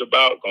talked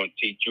about going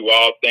to teach you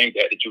all things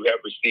that you have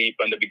received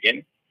from the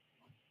beginning.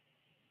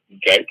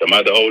 Okay, come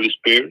out the Holy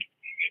Spirit.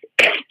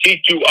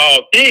 Teach you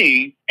all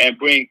things and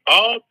bring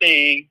all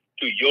things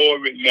to your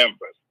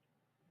remembrance.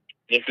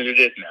 Listen to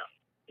this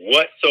now.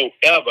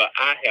 Whatsoever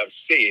I have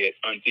said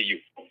unto you.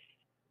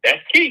 That's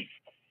key.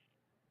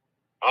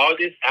 All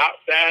this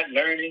outside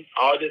learning,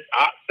 all this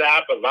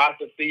outside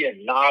philosophy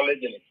and knowledge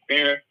and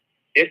experience,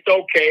 it's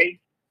okay.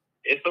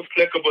 It's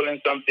applicable in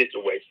some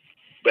situations.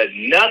 But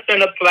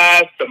nothing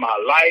applies to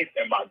my life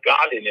and my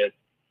godliness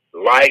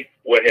like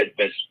what has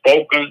been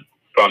spoken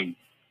from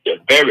the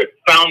very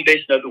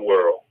foundation of the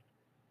world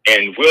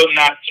and will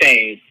not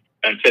change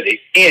until the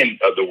end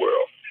of the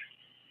world,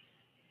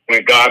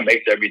 when God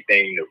makes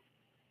everything new.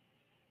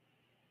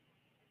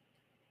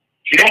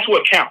 See, that's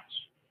what counts.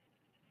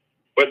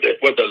 What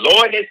the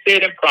Lord has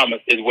said and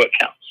promised is what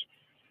counts.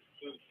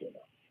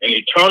 And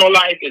eternal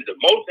life is the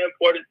most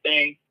important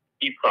thing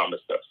he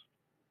promised us.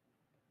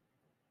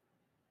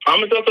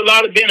 Promised us a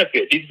lot of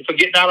benefits. He said,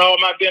 forget not all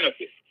my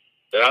benefits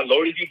that I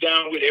loaded you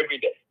down with every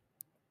day.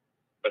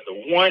 But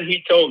the one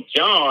he told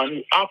John,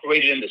 who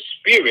operated in the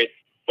Spirit,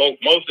 spoke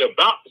mostly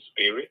about the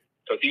Spirit,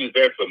 because he was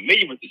very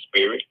familiar with the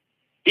Spirit,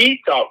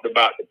 he talked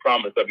about the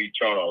promise of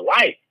eternal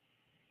life.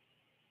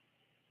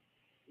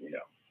 You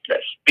know, that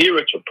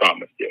spiritual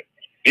promise there.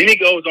 Then he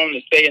goes on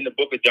to say in the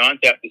book of John,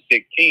 chapter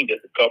 16,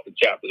 just a couple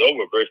chapters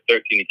over, verse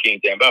 13 in King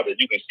James Bible, as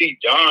you can see,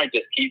 John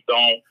just keeps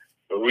on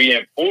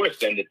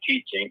reinforcing the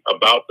teaching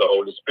about the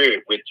Holy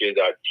Spirit, which is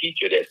our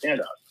teacher that's in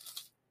us.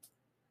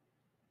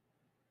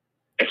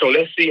 And so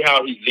let's see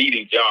how he's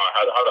leading John,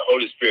 how the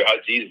Holy Spirit, how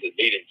Jesus is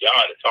leading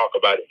John to talk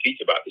about and teach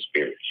about the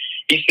Spirit.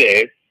 He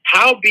says,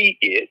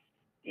 howbeit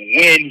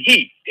when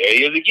he, there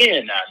he is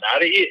again now,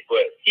 not a it, but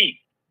he,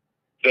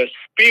 the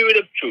Spirit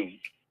of truth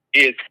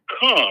is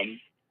come,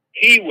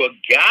 he will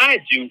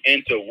guide you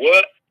into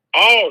what?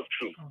 All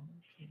truth.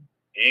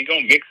 He ain't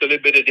going to mix a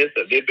little bit of this,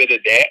 a little bit of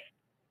that,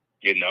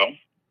 you know.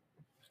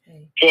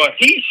 Okay. For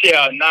he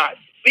shall not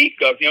speak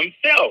of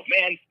himself.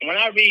 Man, when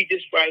I read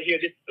this right here,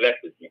 this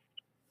blesses me.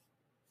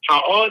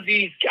 How all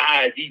these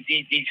guys,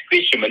 these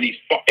fishermen, these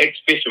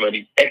ex-fishermen,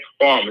 these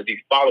ex-farmers,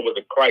 these followers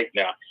of Christ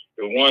now,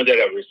 the ones that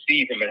have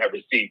received him and have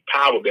received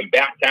power, been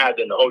baptized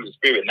in the Holy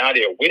Spirit, now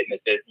they're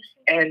witnesses,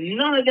 and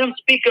none of them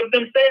speak of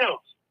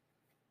themselves.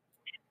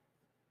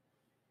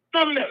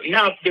 None of them.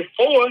 Now,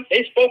 before,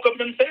 they spoke of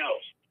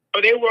themselves,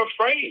 but they were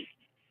afraid.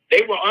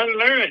 They were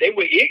unlearned. They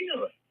were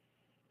ignorant.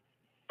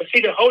 But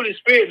see, the Holy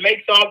Spirit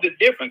makes all the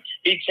difference.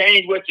 He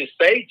changed what you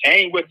say,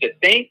 change what you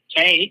think,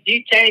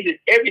 he changes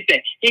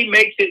everything. He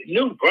makes it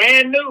new,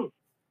 brand new.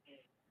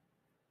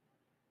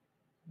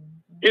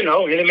 You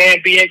know, any man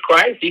be in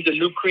Christ, he's a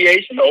new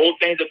creation. The old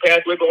things have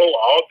passed away, behold,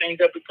 all things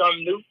have become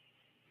new.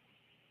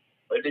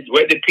 What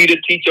did Peter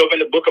teach over in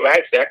the book of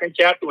Acts, 2nd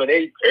chapter, when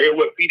they heard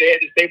what Peter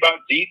had to say about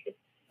Jesus?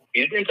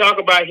 He didn't talk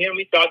about him,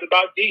 he talked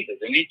about Jesus.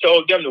 And he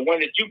told them, the one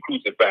that you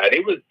crucified,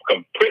 it was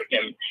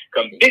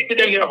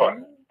convicted in their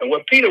heart. And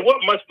what Peter,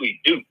 what must we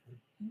do?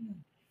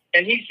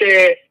 And he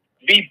said,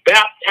 be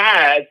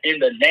baptized in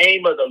the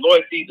name of the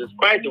Lord Jesus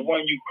Christ, the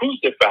one you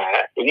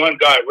crucified, the one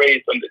God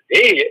raised from the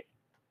dead,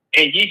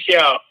 and ye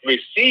shall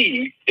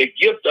receive the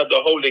gift of the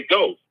Holy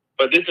Ghost.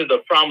 For this is a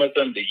promise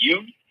unto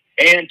you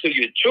and to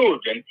your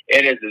children,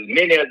 and as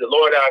many as the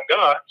Lord our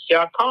God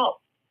shall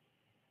call.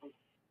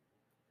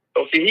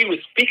 So see, he was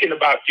speaking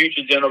about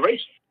future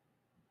generations.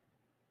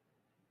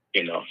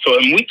 You know, so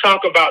when we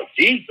talk about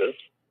Jesus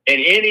in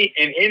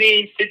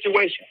any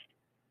situation,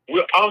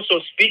 we're also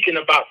speaking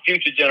about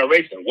future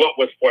generations, what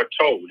was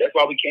foretold. That's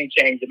why we can't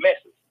change the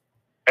message.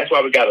 That's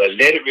why we got to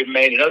let it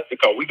remain in us,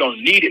 because we're going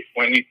to need it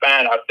when we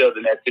find ourselves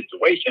in that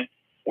situation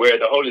where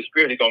the Holy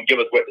Spirit is going to give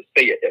us what to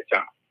say at that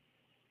time.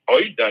 Oh,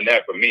 he's done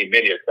that for me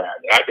many a time.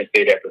 And I can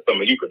say that for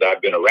some of you because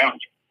I've been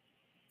around you.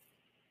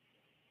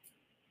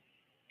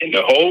 And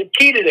the whole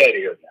key to that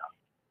is now,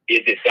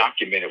 is it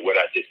documented what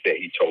I just said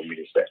he told me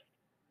to say.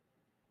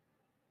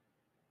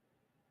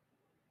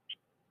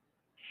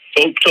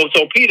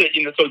 So Peter,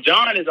 so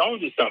John is on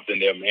to something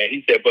there, man.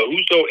 He said, but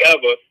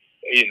whosoever,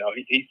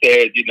 he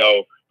says,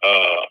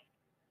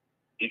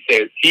 he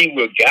says, he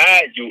will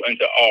guide you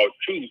into all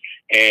truth,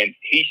 and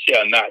he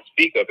shall not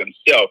speak of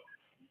himself,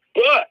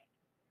 but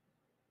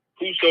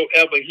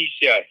whosoever he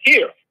shall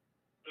hear,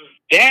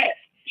 that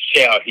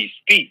shall he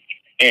speak,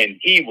 and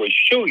he will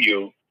show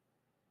you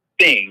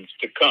things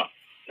to come.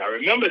 Now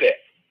remember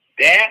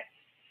that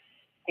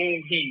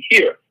whom he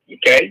hear,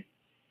 okay,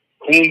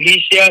 whom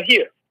he shall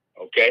hear,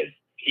 okay,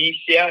 he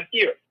shall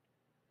hear.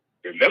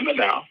 Remember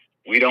now,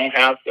 we don't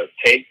have to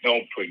take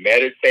no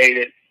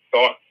premeditated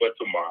thought for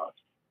tomorrow.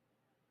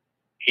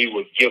 He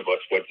will give us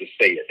what to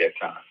say at that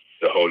time,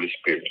 the Holy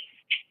Spirit,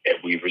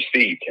 if we've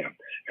received him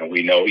and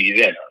we know he's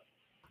in us.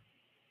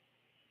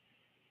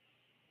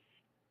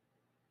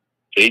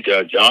 See,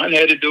 John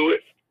had to do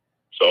it,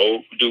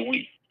 so do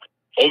we.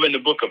 Over in the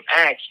book of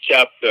Acts,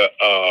 chapter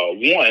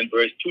 1,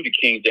 verse 2, the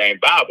King James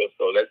Bible.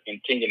 So let's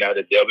continue now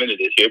to delve into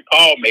this here.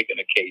 Paul making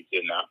a case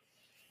here now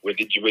with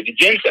the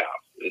Gentiles.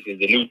 This is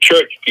the new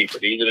church people.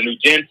 These are the new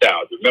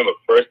Gentiles. Remember,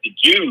 first the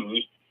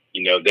Jews,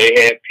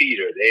 they had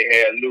Peter, they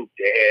had Luke,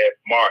 they had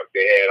Mark,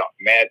 they had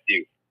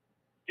Matthew,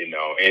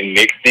 and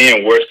mixed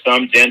in were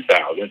some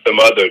Gentiles and some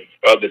other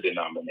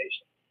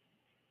denominations.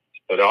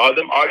 But all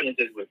them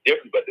audiences were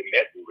different, but the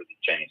message was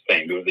the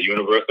same. It was a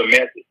universal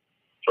message.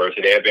 First,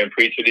 it had been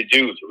preached to the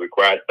Jews who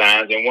required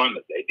signs and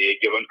wonders. They did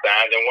give them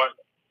signs and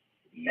wonders.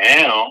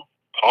 Now,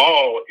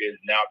 Paul is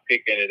now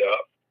picking it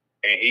up,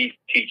 and he's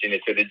teaching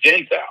it to the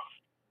Gentiles.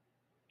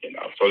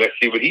 So let's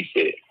see what he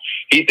said.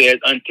 He says,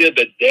 until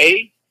the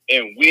day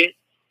in which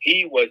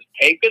he was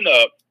taken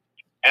up,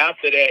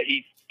 after that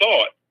he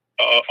thought,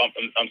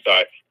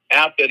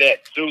 after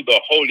that through the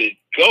Holy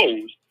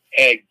Ghost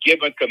had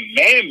given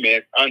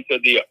commandments unto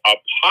the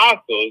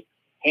apostles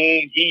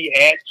whom he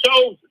had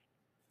chosen.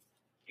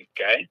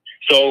 Okay,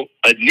 so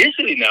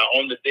initially now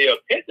on the day of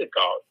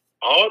Pentecost,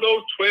 all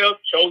those 12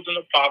 chosen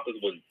apostles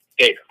was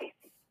there.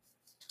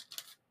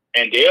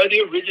 And they are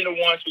the original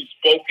ones who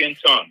spoke in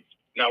tongues.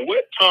 Now,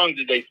 what tongues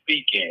did they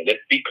speak in?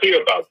 Let's be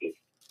clear about this.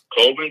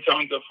 Cloven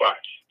tongues of fire.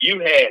 You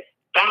had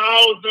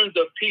thousands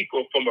of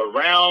people from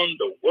around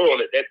the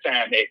world at that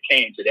time that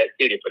came to that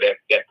city for that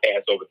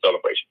Passover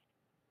celebration.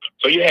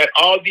 So you had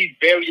all these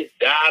various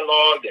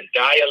dialogues and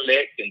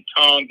dialects and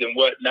tongues and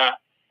whatnot.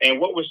 And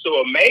what was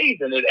so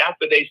amazing is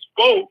after they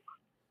spoke,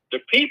 the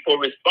people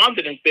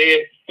responded and said,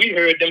 we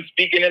heard them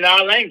speaking in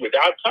our language,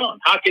 our tongue.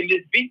 How can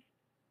this be?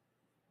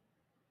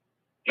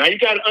 Now you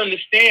got to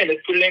understand,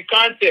 let's put it in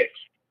context.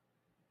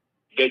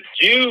 The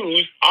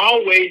Jews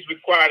always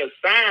required a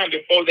sign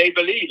before they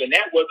believed, and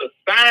that was a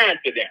sign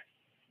to them.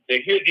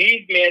 To hear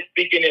these men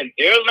speaking in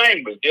their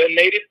language, their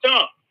native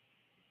tongue.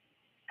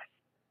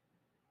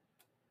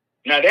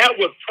 Now that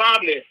would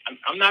probably,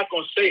 I'm not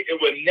going to say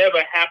it would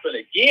never happen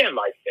again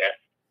like that.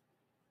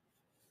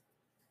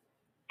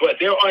 But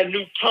there are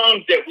new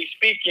tongues that we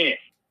speak in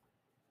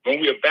when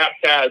we are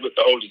baptized with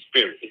the Holy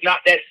Spirit. It's not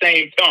that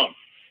same tongue.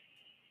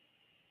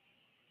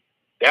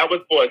 That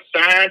was for a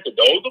sign to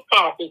those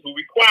apostles who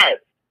required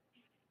it.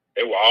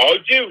 They were all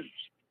Jews.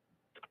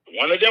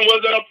 One of them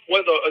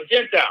was a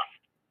Gentile.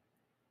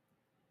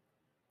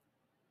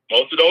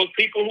 Most of those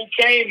people who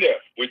came there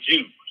were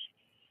Jews.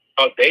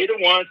 They the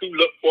ones who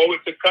looked forward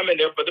to coming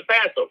there for the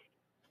Passover.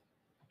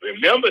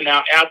 Remember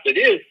now, after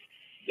this,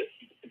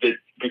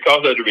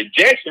 because of the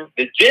rejection,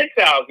 the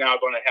Gentiles now are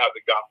going to have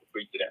the gospel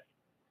preached to them.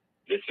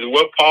 This is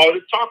what Paul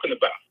is talking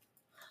about.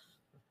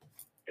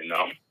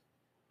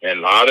 And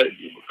a lot of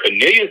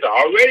Cornelius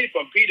already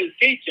from Peter's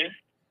teaching,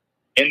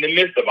 in the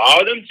midst of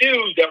all them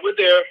Jews that were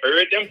there,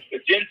 heard them, the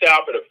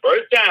Gentiles for the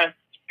first time,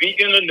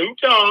 speaking a new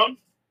tongue.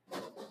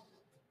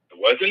 It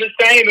wasn't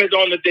the same as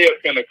on the day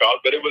of Pentecost,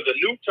 but it was a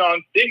new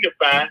tongue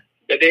signifying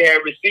that they had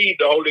received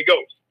the Holy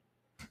Ghost.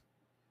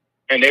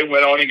 And they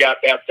went on and got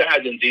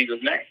baptized in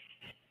Jesus' name.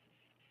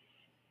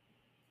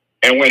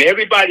 And when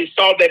everybody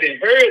saw that and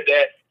heard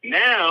that,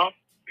 now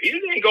Peter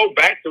didn't go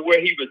back to where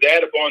he was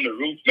at up on the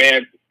roof,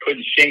 man,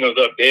 putting shingles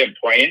up there and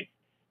praying.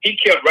 He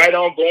kept right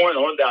on going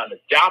on down to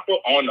Joppa,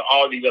 on to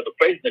all these other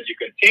places. If you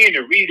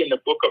continue to read in the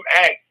book of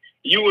Acts,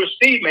 you will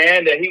see,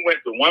 man, that he went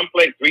to one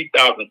place,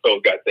 3,000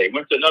 souls got saved.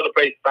 Went to another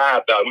place,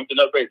 5,000. Went to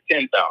another place,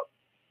 10,000.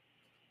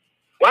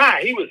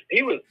 Why? He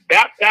was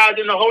baptized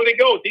in the Holy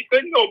Ghost. He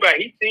couldn't go back.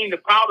 He seen the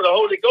power of the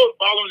Holy Ghost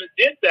following the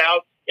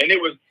Gentiles. And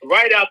it was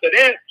right after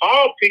that,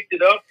 Paul picked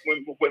it up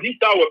when he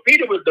saw what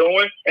Peter was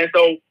doing. And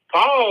so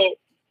Paul,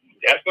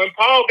 that's when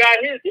Paul got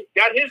his,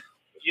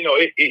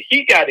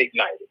 he got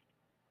ignited.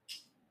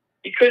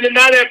 He couldn't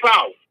deny that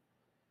power.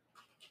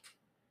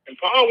 And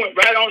Paul went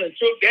right on and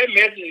took that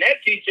message and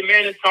that teaching,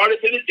 man, and taught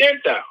it to the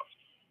Gentiles.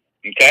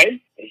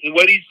 Okay? This is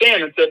what he's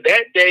saying. Until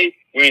that day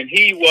when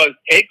he was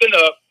taken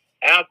up,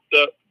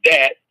 after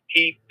that,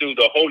 he, through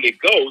the Holy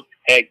Ghost,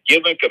 had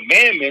given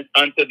commandments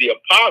unto the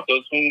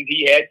apostles whom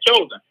he had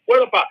chosen.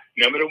 What about?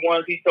 Remember the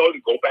ones he told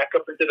to go back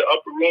up into the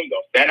upper room?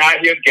 Don't stand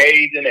out here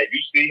gazing at.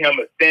 You see him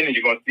ascending,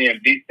 you're going to see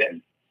him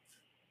descending.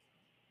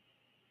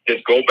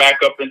 Just go back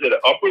up into the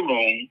upper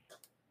room.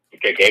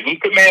 Okay, gave them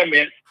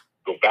commandments.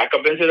 Go back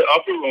up into the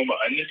upper room.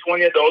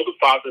 120 of those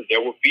apostles,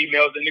 there were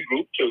females in the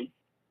group too.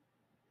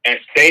 And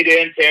stay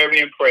there and tarry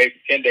and pray for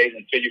 10 days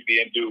until you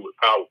be endued with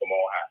power from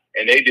on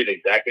high. And they did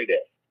exactly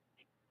that.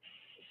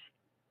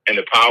 And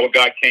the power of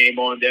God came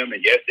on them.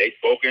 And yes, they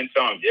spoke in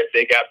tongues. Yes,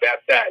 they got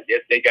baptized.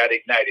 Yes, they got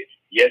ignited.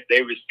 Yes,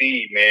 they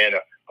received, man,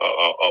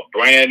 a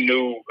brand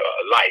new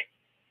life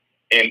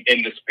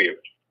in the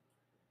Spirit,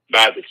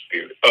 by the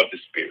Spirit, of the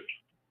Spirit.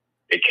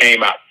 They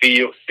came out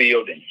filled,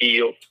 sealed, and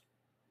healed,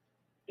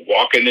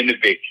 walking in the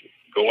victory,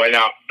 going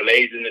out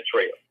blazing the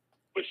trail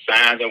with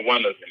signs and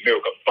wonders and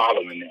miracles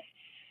following them.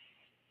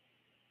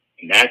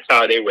 And that's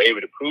how they were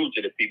able to prove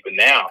to the people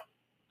now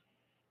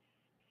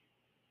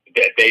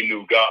that they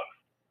knew God.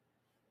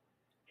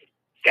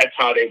 That's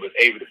how they was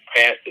able to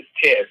pass the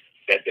test,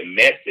 that the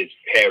message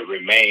had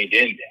remained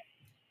in them.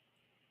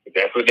 But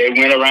that's what they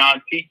went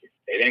around teaching.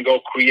 They didn't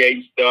go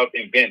creating stuff,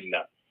 inventing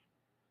nothing.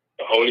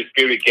 The Holy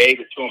Spirit gave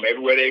it to them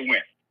everywhere they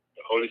went.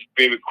 The Holy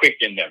Spirit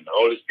quickened them. The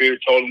Holy Spirit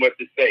told them what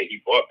to say.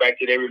 He brought back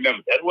to their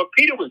remembrance. That's what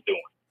Peter was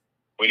doing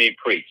when he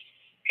preached.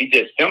 He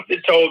just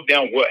simply told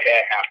them what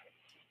had happened.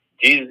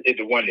 Jesus is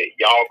the one that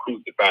y'all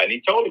crucified, and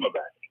he told them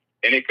about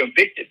it, and it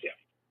convicted them.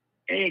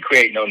 He didn't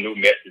create no new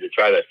message to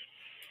try to,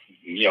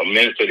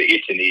 minister to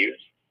itching ears.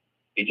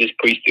 He just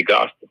preached the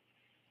gospel.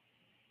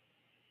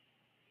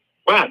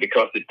 Why?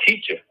 Because the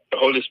teacher, the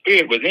Holy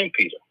Spirit, was in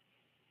Peter,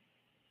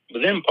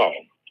 was in Paul.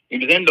 He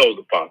was in those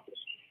apostles.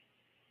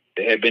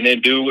 They had been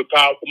endued with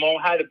power from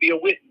on high to be a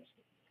witness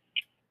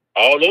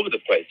all over the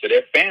place, to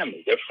their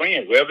families, their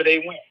friends, wherever they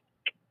went.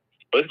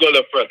 Let's go a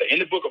little further. In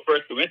the book of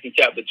 1 Corinthians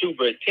chapter 2,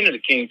 verse 10 of the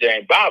King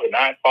James Bible,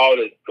 now Paul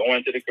is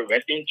going to the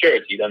Corinthian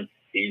church. He's in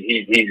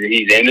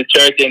the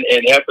church in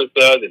Ephesus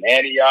and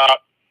Antioch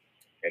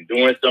and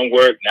doing some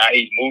work. Now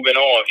he's moving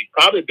on. He's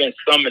probably been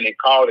summoned and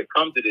called to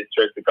come to this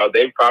church because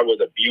they probably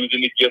was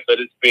abusing the gift of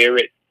the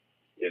Spirit.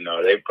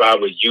 They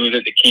probably was using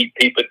it to keep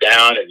people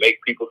down and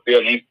make people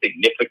feel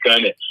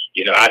insignificant. And,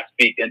 I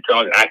speak in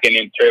tongues and I can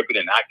interpret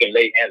and I can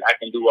lay hands. I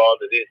can do all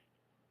of this.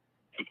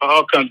 And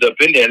Paul comes up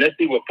in there. Let's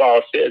see what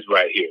Paul says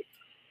right here.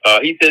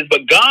 He says,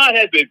 but God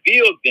has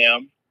revealed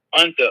them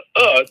unto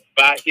us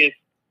by his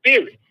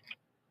Spirit.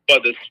 For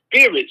the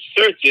Spirit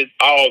searches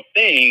all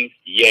things,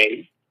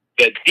 yea,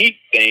 the deep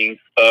things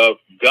of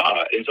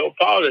God. And so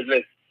Paul is,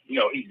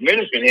 he's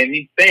ministering and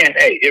he's saying,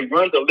 hey, it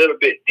runs a little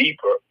bit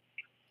deeper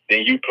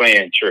than you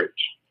playing church.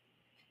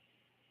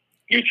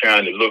 You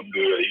trying to look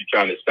good. You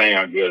trying to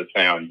sound good,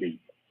 sound deep.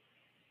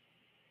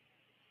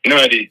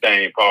 None of these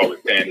things Paul was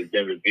saying has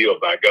been revealed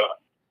by God.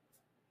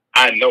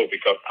 I know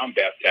because I'm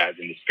baptized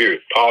in the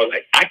Spirit. Paul's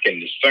like, I can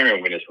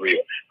discern when it's real.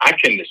 I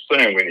can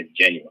discern when it's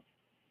genuine.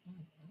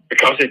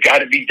 Because it's got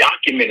to be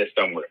documented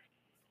somewhere.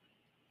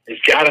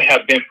 It's got to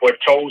have been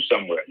foretold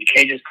somewhere. You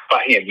can't just come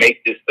out here and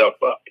make this stuff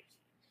up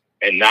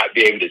and not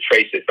be able to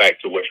trace it back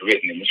to what's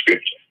written in the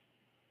Scripture.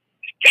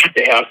 It's got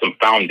to have some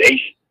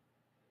foundation,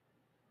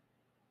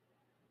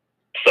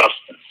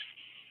 substance.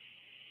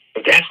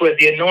 But that's where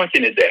the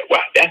anointing is at.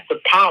 Wow, that's the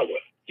power,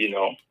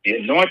 The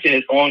anointing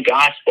is on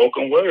God's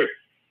spoken word.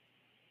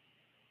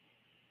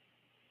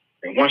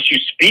 And once you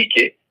speak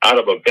it out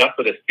of a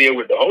vessel that's filled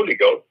with the Holy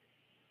Ghost,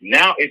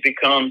 now it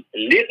becomes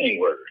living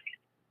word,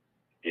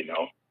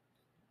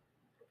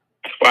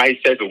 That's why he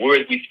says the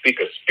words we speak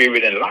are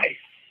spirit and life.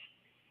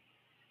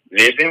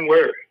 Living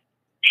word,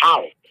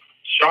 powerful,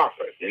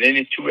 sharper than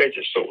any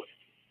two-edged sword.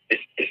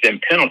 It's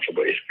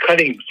impenetrable. It's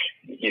cutting,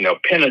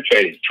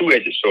 penetrating,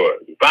 two-edged sword.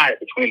 Divided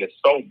between the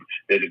soul,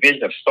 the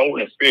division of soul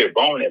and spirit,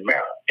 bone and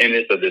marrow. And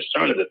it's a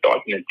discerner of the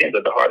thoughts and intents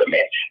of the heart of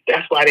man.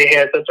 That's why they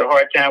had such a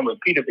hard time when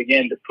Peter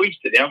began to preach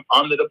to them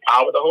under the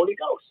power of the Holy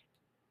Ghost.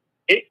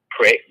 It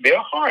pricked their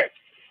hearts.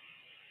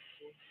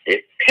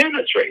 It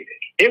penetrated.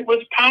 It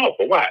was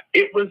powerful. Why?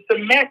 It was the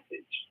message.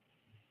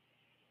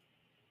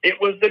 It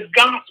was the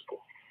gospel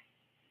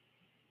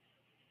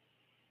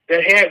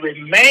that had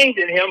remained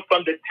in him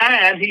from the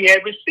time he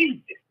had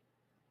received it.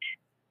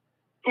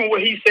 You know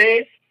what he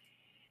said?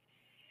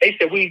 They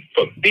said, we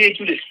forbid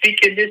you to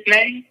speak in this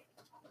name.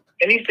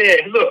 And he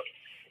said, look,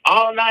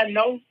 all I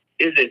know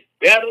is it's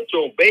better to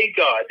obey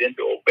God than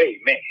to obey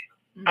man.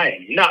 Mm-hmm. I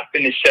am not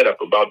going to shut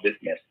up about this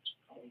message.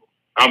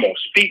 I'm going to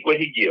speak what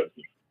he gives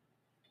me.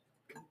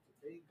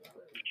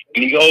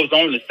 And he goes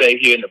on to say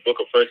here in the book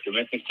of 1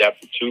 Corinthians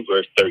chapter 2,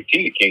 verse 13,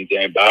 the King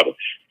James Bible,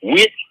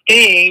 which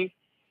things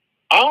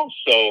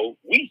also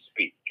we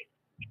speak.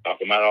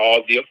 Talking about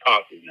all the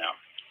apostles now.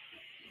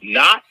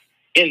 Not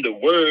in the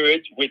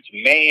words which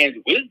man's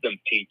wisdom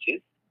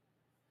teaches,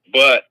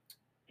 but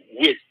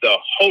which the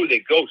Holy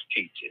Ghost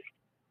teaches,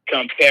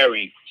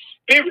 comparing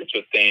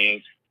spiritual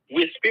things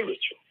with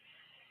spiritual.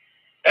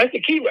 That's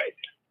the key right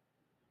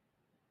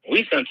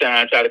We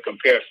sometimes try to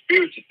compare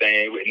spiritual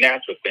things with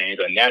natural things,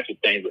 or natural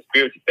things with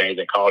spiritual things,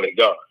 and call it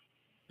God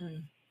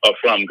or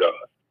from God.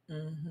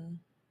 Mm-hmm.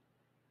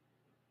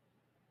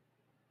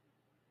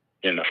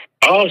 You know,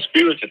 all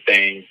spiritual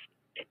things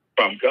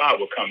from God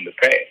will come to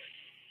pass.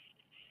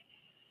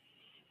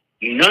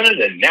 None of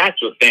the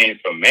natural things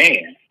from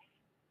man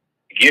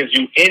gives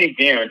you any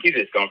guarantee that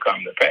it's going to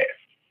come to pass.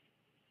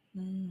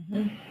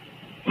 Mm-hmm.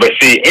 But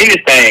see,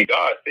 anything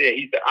God said,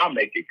 He said, I'll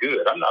make it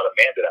good. I'm not a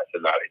man that I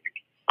should lie to you.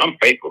 I'm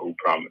faithful who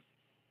promised.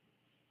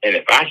 And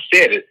if I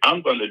said it,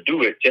 I'm going to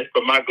do it just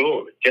for my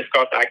glory, just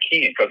because I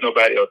can, because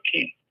nobody else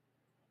can.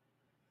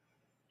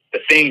 The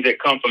things that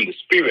come from the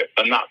Spirit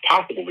are not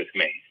possible with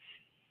man.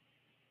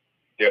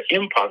 They're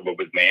impossible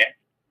with man,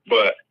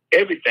 but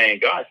everything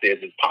God says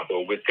is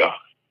possible with God.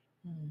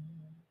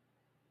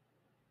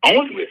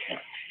 Only with Him.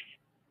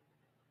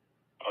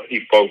 All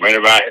these folks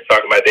running around and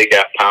talking about they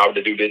got power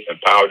to do this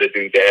and power to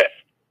do that.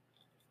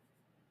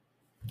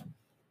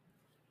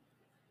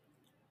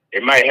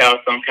 It might have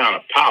some kind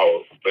of power,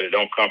 but it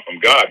don't come from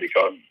God,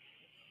 because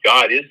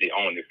God is the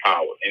only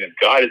power. And if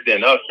God is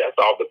in us, that's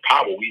all the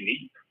power we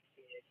need.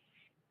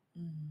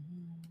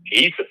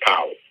 He's the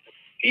power.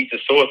 He's the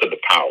source of the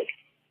power.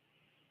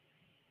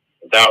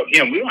 Without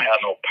Him, we don't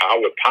have no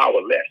power. We're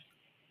powerless.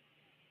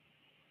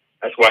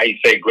 That's why He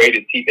say, greater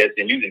is He that's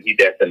in you than he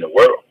that's in the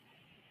world.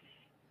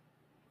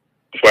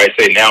 That's why I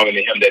say, now in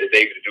Him that is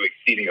able to do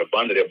exceeding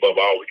abundantly above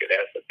all we could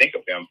ask to think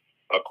of Him,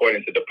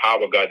 according to the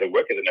power of God that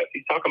worketh in us.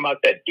 He's talking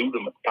about that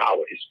dunamis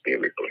power His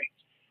Spirit brings.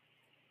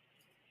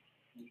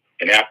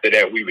 And after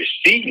that we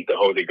receive the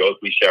Holy Ghost,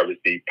 we shall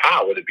receive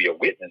power to be a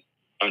witness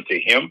unto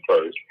Him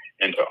first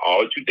and to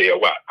all Judea.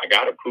 Why? I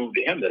got to prove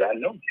to Him that I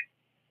know Him.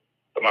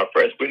 So my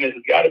first witness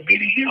has got to be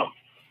to Him.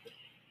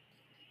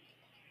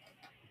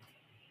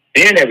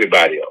 Then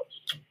everybody else.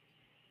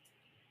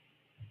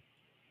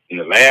 And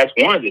the last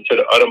ones are to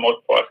the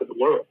uttermost parts of the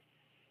world.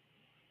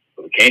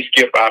 So we can't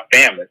skip our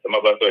family. Some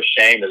of us are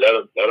ashamed to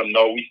let them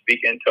know we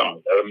speak in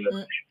tongues. Let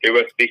them hear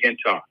us speak in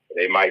tongues.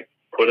 They might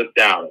put us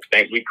down and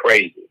think we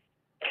crazy.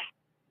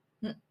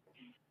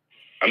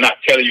 I'm not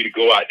telling you to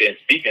go out there and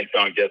speak in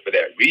tongues just for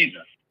that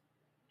reason.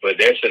 But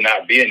there should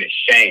not be any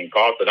shame.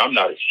 Paul said, I'm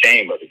not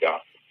ashamed of the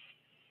gospel.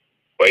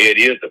 For it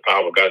is the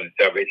power of God and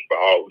salvation for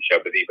all who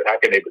shall believe. But how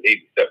can they believe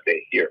except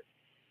they hear?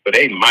 So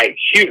they might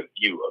hear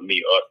you or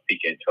me or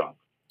speak in tongues.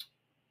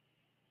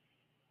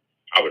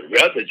 I would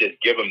rather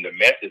just give them the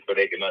message so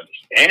they can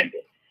understand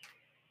it.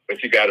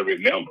 But you got to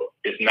remember,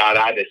 it's not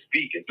I that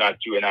speak. It's not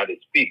you and I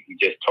that speak. He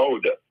just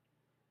told us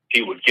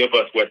He would give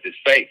us what to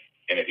say.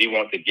 And if He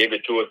wants to give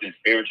it to us in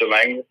spiritual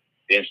language,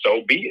 then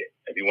so be it.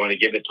 If He wants to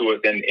give it to us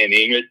in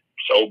English,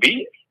 so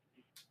be it.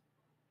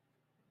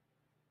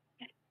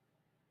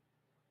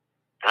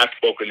 I've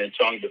spoken in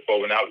tongues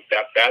before when I was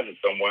baptizing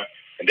someone,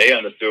 and they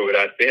understood what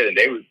I said, and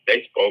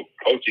they spoke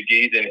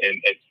Portuguese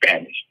and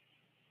Spanish.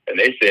 And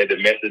they said the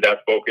message I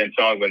spoke in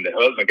tongues when the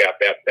husband got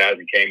baptized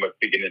and came up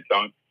speaking in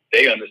tongues,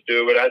 they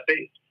understood what I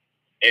said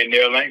in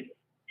their language.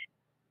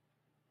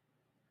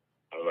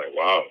 I was like,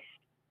 wow.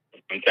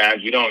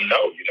 Sometimes you don't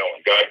know. You know,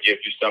 when God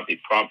gives you something,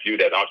 prompts you,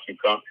 that option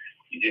comes,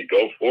 you just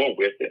go forward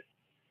with it.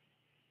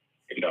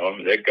 You know,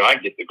 let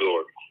God get the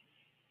glory.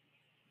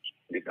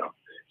 You know.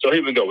 So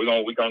here we go. We're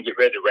gonna get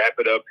ready to wrap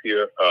it up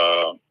here.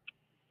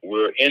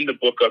 We're in the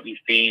book of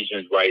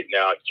Ephesians right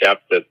now,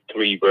 chapter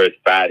 3, verse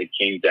 5, the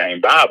King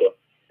James Bible,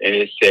 and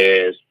it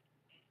says,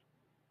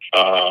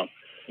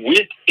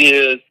 which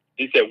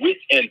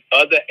in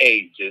other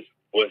ages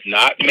was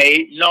not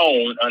made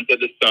known unto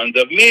the sons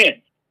of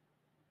men,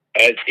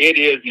 as it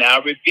is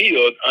now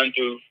revealed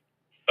unto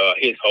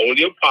His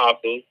holy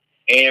apostles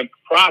and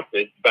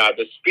prophets by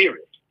the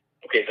Spirit.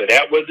 Okay, so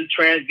that was the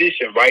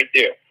transition right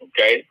there.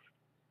 Okay,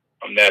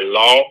 from that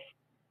law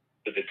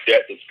to the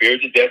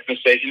spiritual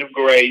dispensation of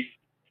grace.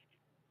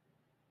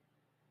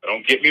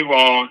 Don't get me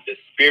wrong, the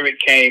Spirit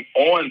came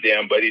on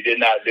them, but He did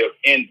not live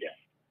in them.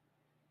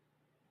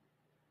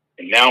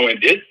 And now in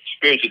this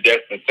spiritual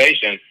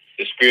dispensation,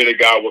 the Spirit of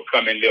God will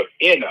come and live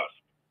in us,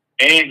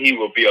 and He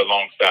will be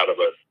alongside of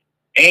us,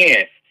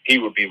 and He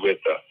will be with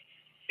us.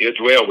 He'll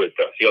dwell with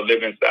us. He'll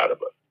live inside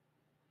of us.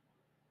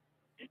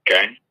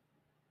 Okay?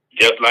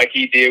 Just like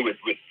He did with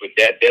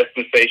that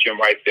dispensation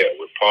right there,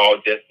 with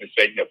Paul's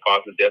dispensation, the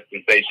apostles'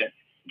 dispensation.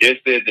 This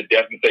is the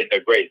dispensation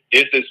of grace.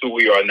 This is who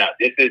we are now.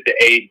 This is the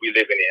age we're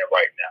living in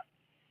right now.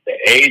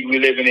 The age we're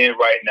living in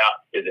right now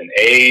is an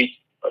age,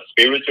 a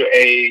spiritual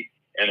age,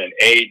 and an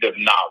age of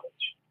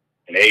knowledge,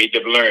 an age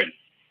of learning.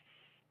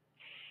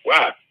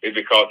 Why? It's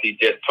because He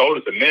just told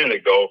us a minute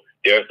ago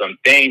there are some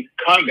things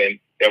coming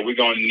that we're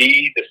going to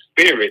need the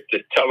Spirit to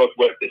tell us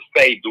what to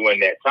say during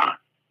that time.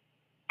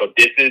 So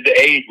this is the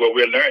age where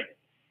we're learning.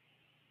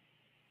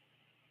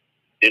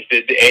 This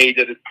is the age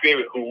of the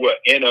Spirit who are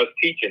in us,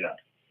 teaching us.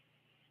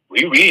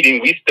 We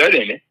reading, we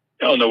studying it.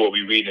 We don't know what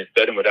we reading and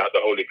studying without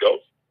the Holy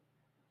Ghost.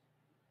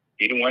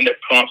 He's the one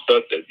that prompts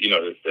us to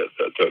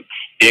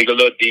dig a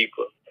little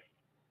deeper,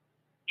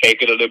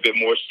 take it a little bit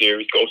more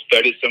serious, go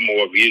study some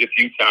more, read it a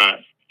few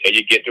times till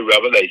you get to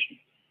Revelation.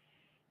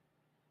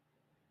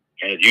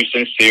 And if you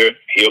sincere,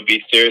 he'll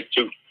be serious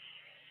too.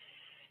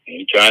 And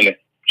he's trying to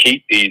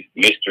keep these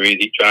mysteries.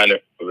 He's trying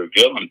to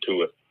reveal them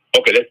to us.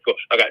 Okay, let's go.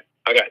 I got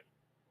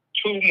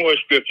 2 more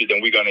scriptures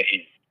and we're gonna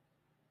eat.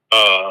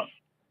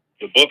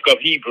 The book of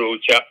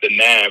Hebrews, chapter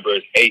 9,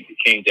 verse 8, the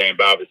King James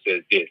Bible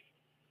says this.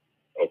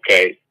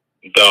 Okay.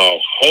 The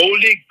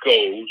Holy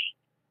Ghost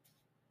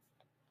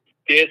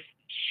is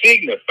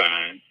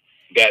signifying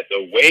that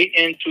the way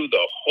into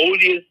the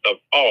holiest of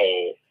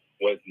all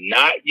was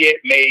not yet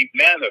made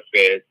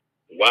manifest,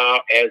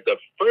 while as the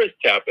first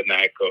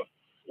tabernacle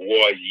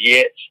was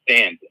yet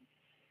standing.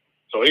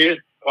 So here's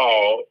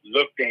Paul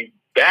looking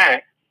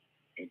back,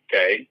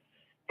 okay,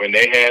 when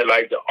they had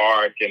like the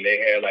ark and they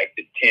had like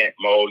the tent,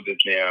 Moses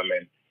and them,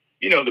 and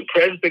the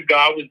presence of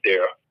God was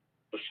there.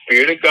 The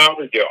Spirit of God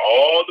was there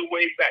all the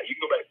way back. You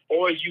can go back as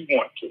far as you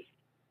want to.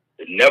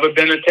 There's never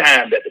been a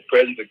time that the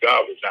presence of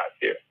God was not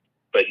there.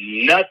 But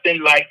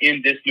nothing like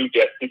in this new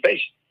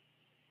dispensation.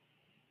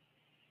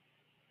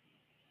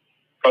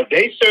 Because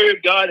they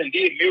served God and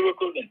did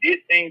miracles and did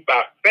things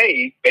by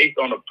faith based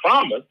on a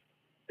promise.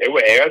 They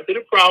were heirs to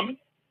the promise.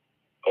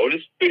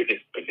 Holy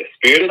Spirit, the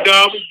Spirit of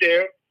God was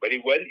there, but He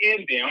wasn't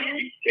in them.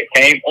 He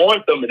came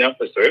on some of them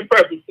for certain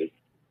purposes.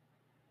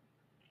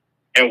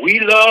 And we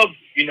love,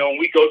 when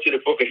we go to the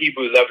book of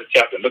Hebrews 11th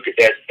chapter and look at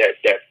that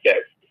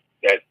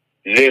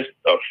list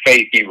of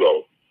faith he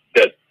wrote.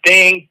 The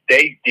things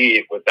they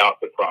did without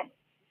the promise.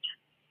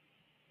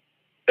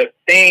 The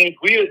things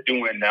we are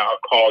doing now, are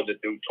called to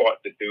do,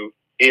 taught to do,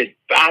 is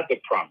by the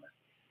promise.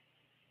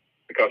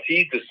 Because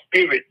He's the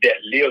Spirit that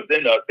lives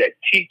in us, that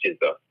teaches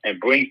us and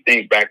brings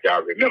things back to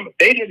our remembrance.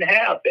 They didn't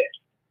have that,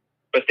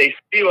 but they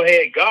still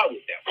had God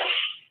with them.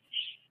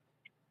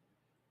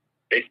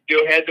 They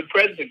still had the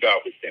presence of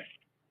God with them.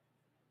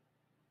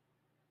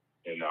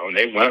 And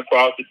they went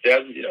across the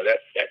desert,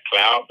 that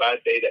cloud by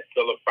day, that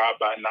pillar of fire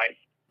by night.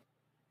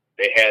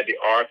 They had the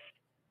ark,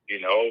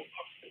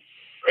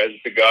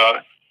 presence of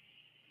God.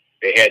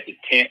 They had the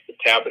tent, the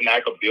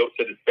tabernacle built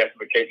to the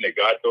specification that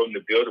God told them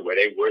to build it, where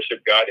they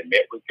worshiped God and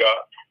met with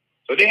God.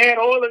 So they had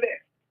all of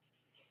that.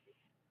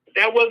 But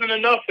that wasn't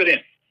enough for them.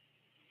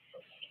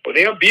 Well,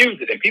 they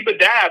abused it, and people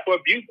died for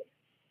abusing it.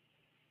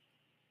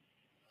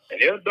 And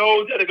there are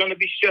those that are going to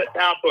be shut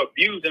down for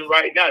abusing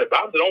right now. The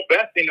Bible says, don't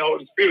blaspheme the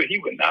Holy Spirit. He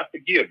will not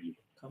forgive you.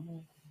 Come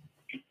on.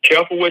 Be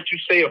careful what you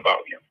say about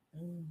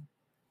Him,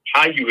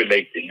 how you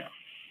relate to Him.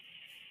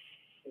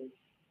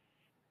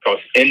 Because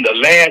in the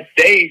last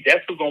days,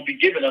 that's who's going to be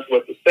giving us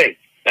what to say.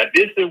 Now,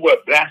 this is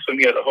what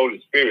blasphemy of the Holy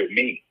Spirit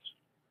means.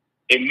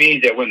 It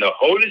means that when the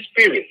Holy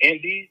Spirit, in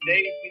these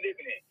days we live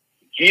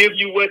in, give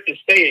you what to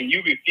say and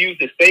you refuse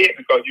to say it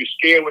because you're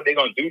scared what they're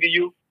going to do to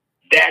you,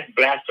 that's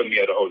blasphemy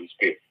of the Holy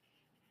Spirit.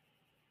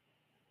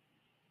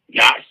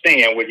 Not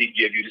saying what He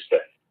give you to say.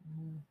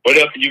 What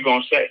else are you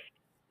going to say?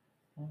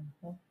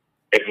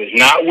 If it's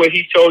not what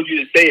He told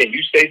you to say and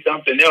you say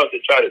something else to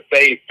try to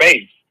save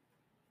face,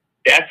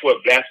 that's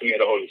what blasphemy of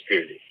the Holy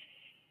Spirit is.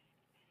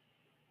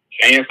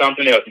 Saying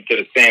something else instead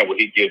of saying what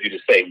He gives you to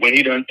say. When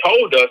He done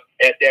told us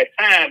at that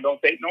time,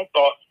 don't take no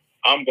thought,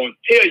 I'm going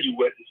to tell you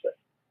what to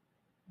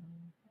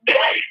say.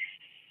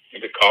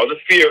 And because of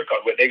fear,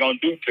 because what they're going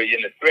to do to you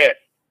in the threat.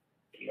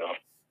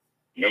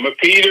 Remember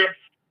Peter?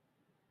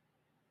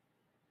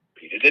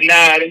 Peter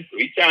denied Him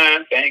 3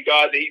 times. Thank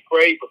God that He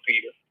prayed for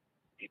Peter.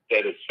 He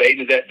said, if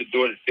Satan is at the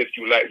door to sift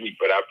you like wheat,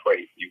 but I pray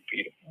for you,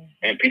 Peter.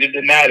 And Peter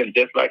denied Him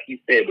just like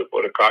he said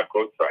before the cock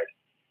crowed twice.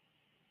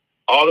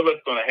 All of us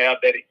are going to have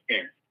that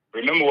experience.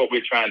 Remember what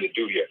we're trying to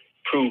do here.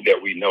 Prove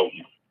that we know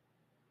Him.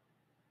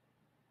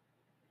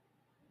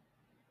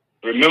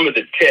 Remember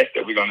the test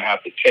that we're going to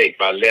have to take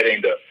by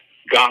letting the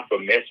gospel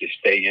message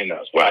stay in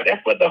us. Why?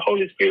 That's what the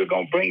Holy Spirit is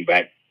going to bring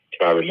back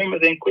to our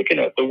remembrance and quicken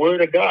us. The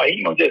Word of God.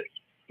 He going to just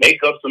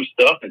make up some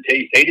stuff and tell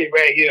you, say this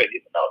right here.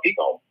 No, He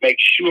going to make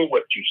sure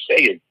what you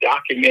say is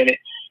documented.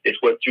 It's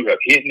what you have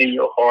hidden in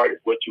your heart.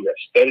 It's what you have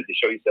studied to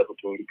show yourself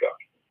approved to God.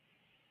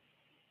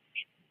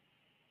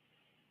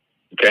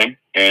 Okay?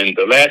 And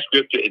the last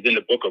scripture is in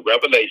the book of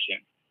Revelation,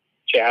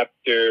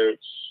 chapter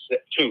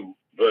 2,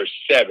 verse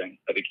 7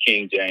 of the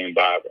King James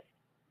Bible.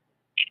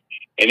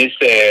 And it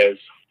says,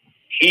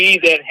 he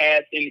that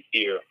hath an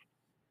ear,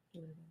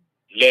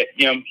 let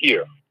him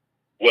hear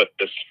what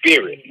the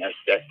Spirit, and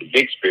that's the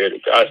big Spirit,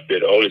 the God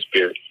Spirit, the Holy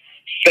Spirit,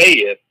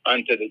 saith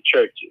unto the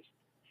churches.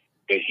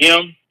 To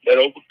him that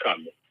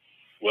overcometh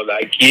will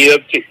I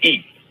give to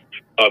eat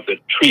of the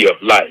tree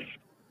of life,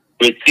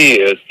 which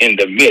is in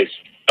the midst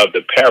of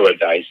the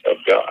paradise of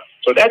God.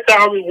 So that's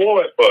our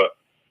reward for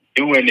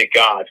doing it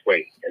God's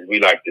way, as we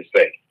like to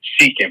say,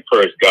 seeking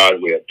first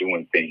God's way of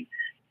doing things.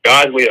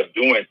 God's way of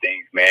doing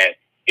things, man,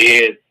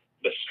 is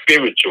the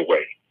spiritual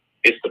way.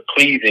 It's the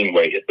pleasing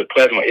way. It's the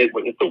pleasant way.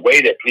 It's the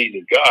way that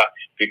pleases God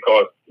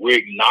because we're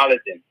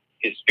acknowledging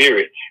His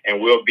Spirit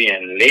and we're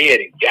being led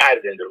and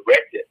guided and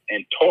directed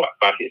and taught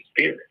by His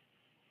Spirit,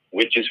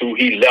 which is who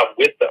He left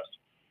with us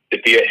to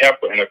be a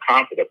helper and a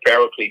comforter, a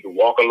paraclete to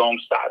walk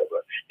alongside of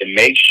us to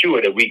make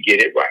sure that we get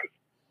it right.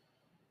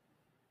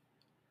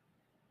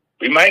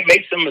 We might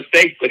make some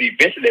mistakes, but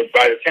eventually,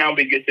 by the time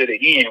we get to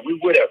the end, we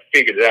would have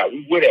figured it out.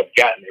 We would have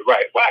gotten it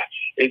right. Why?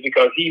 It's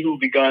because he who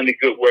begun the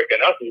good work in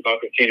us is going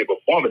to continue to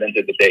perform it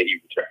until the day he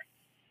returns.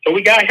 So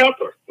we got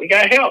helpers. We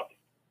got help.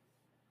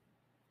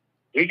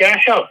 We got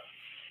help.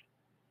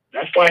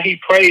 That's why he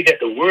prayed that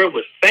the word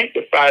would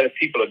sanctify the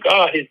people of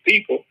God, his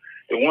people,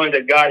 the ones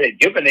that God had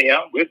given to him.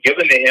 We're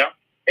given to him.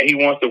 And he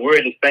wants the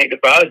word to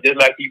sanctify us, just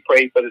like he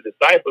prayed for the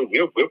disciples.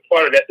 We're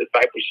part of that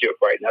discipleship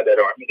right now, that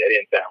army, that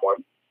end time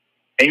army.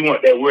 And he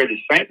wants that word to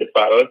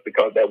sanctify us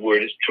because that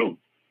word is true.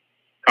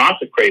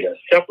 Consecrate us,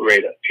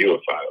 separate us,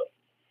 purify us.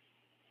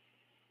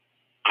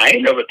 I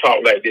ain't never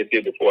talked like this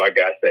here before I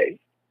got saved.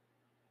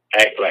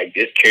 Act like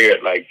this,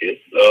 cared like this,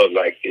 love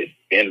like this,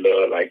 been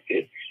loved like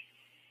this,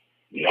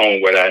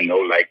 known what I know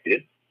like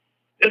this.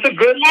 It's a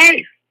good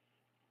life.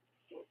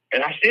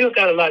 And I still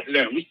got a lot to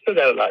learn. We still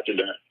got a lot to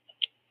learn.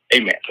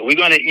 Amen. So we're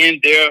going to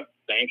end there.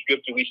 Same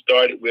scripture we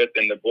started with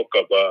in the book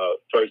of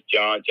 1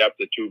 John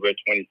chapter 2, verse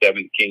 27,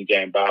 the King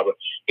James Bible.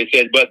 It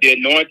says, but the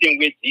anointing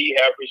which ye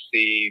have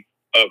received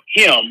of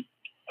him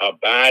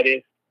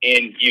abideth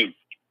in you.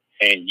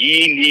 And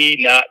ye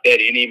need not that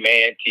any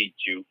man teach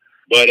you,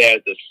 but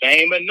as the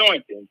same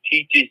anointing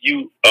teaches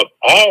you of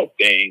all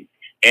things,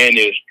 and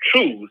is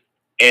truth,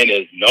 and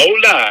is no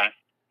lie,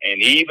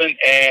 and even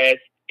as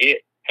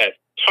it has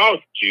taught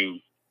you,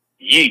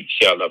 ye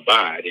shall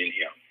abide in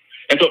him.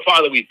 And so,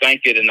 Father, we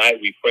thank you tonight.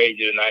 We praise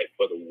you tonight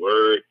for the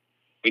word.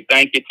 We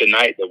thank you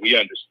tonight that we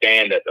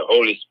understand that the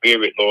Holy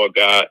Spirit, Lord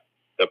God,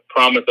 the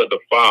promise of the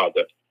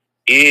Father,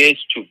 is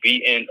to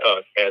be in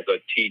us as a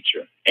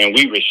teacher. And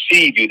we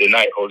receive you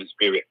tonight, Holy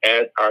Spirit,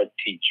 as our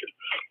teacher,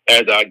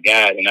 as our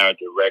guide and our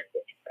director,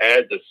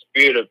 as the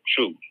Spirit of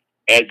truth,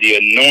 as the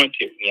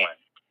anointed one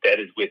that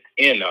is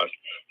within us,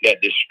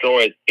 that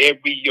destroys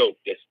every yoke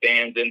that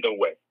stands in the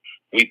way.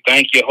 We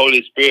thank you,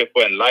 Holy Spirit,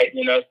 for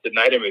enlightening us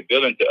tonight and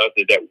revealing to us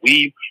that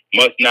we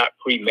must not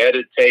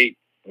premeditate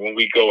when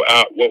we go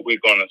out what we're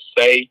going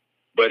to say,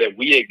 but if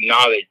we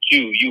acknowledge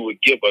you, you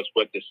would give us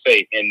what to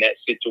say in that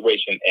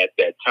situation at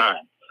that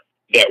time,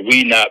 that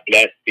we not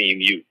blaspheme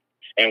you.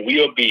 And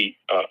we'll be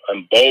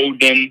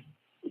emboldened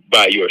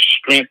by your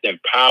strength and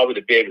power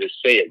to be able to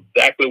say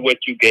exactly what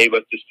you gave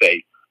us to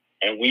say.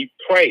 And we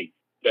pray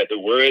that the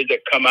words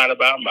that come out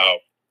of our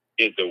mouth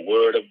is the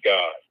word of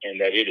God,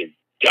 and that it is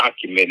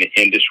documented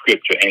in the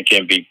scripture and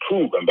can be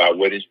proven by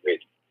what is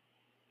written.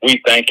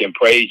 We thank and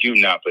praise you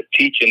now for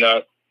teaching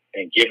us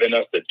and giving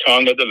us the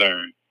tongue of the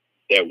learned,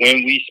 that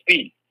when we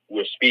speak,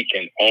 we're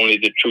speaking only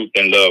the truth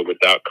and love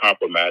without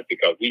compromise,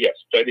 because we have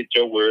studied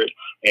your word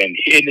and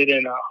hidden it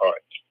in our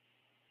hearts,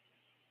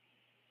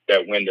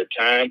 that when the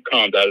time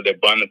comes, out of the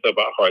abundance of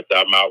our hearts,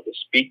 our mouth will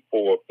speak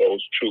forth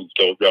those truths,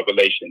 those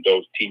revelations,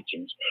 those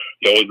teachings,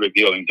 those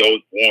revealing, those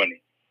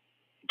warnings,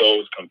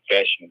 those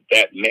confessions,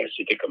 that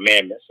message, the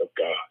commandments of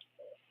God.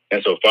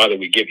 And so, Father,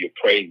 we give you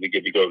praise, we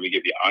give you glory, we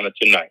give you honor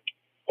tonight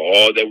for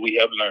all that we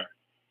have learned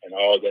and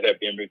all that have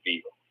been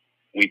revealed.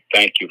 We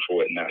thank you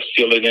for it. Now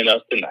seal it in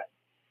us tonight,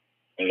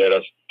 and let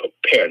us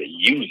prepare to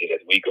use it as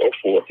we go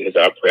forth. Is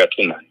our prayer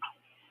tonight.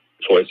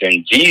 For it's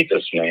in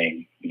Jesus'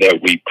 name that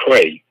we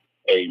pray.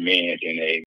 Amen and amen.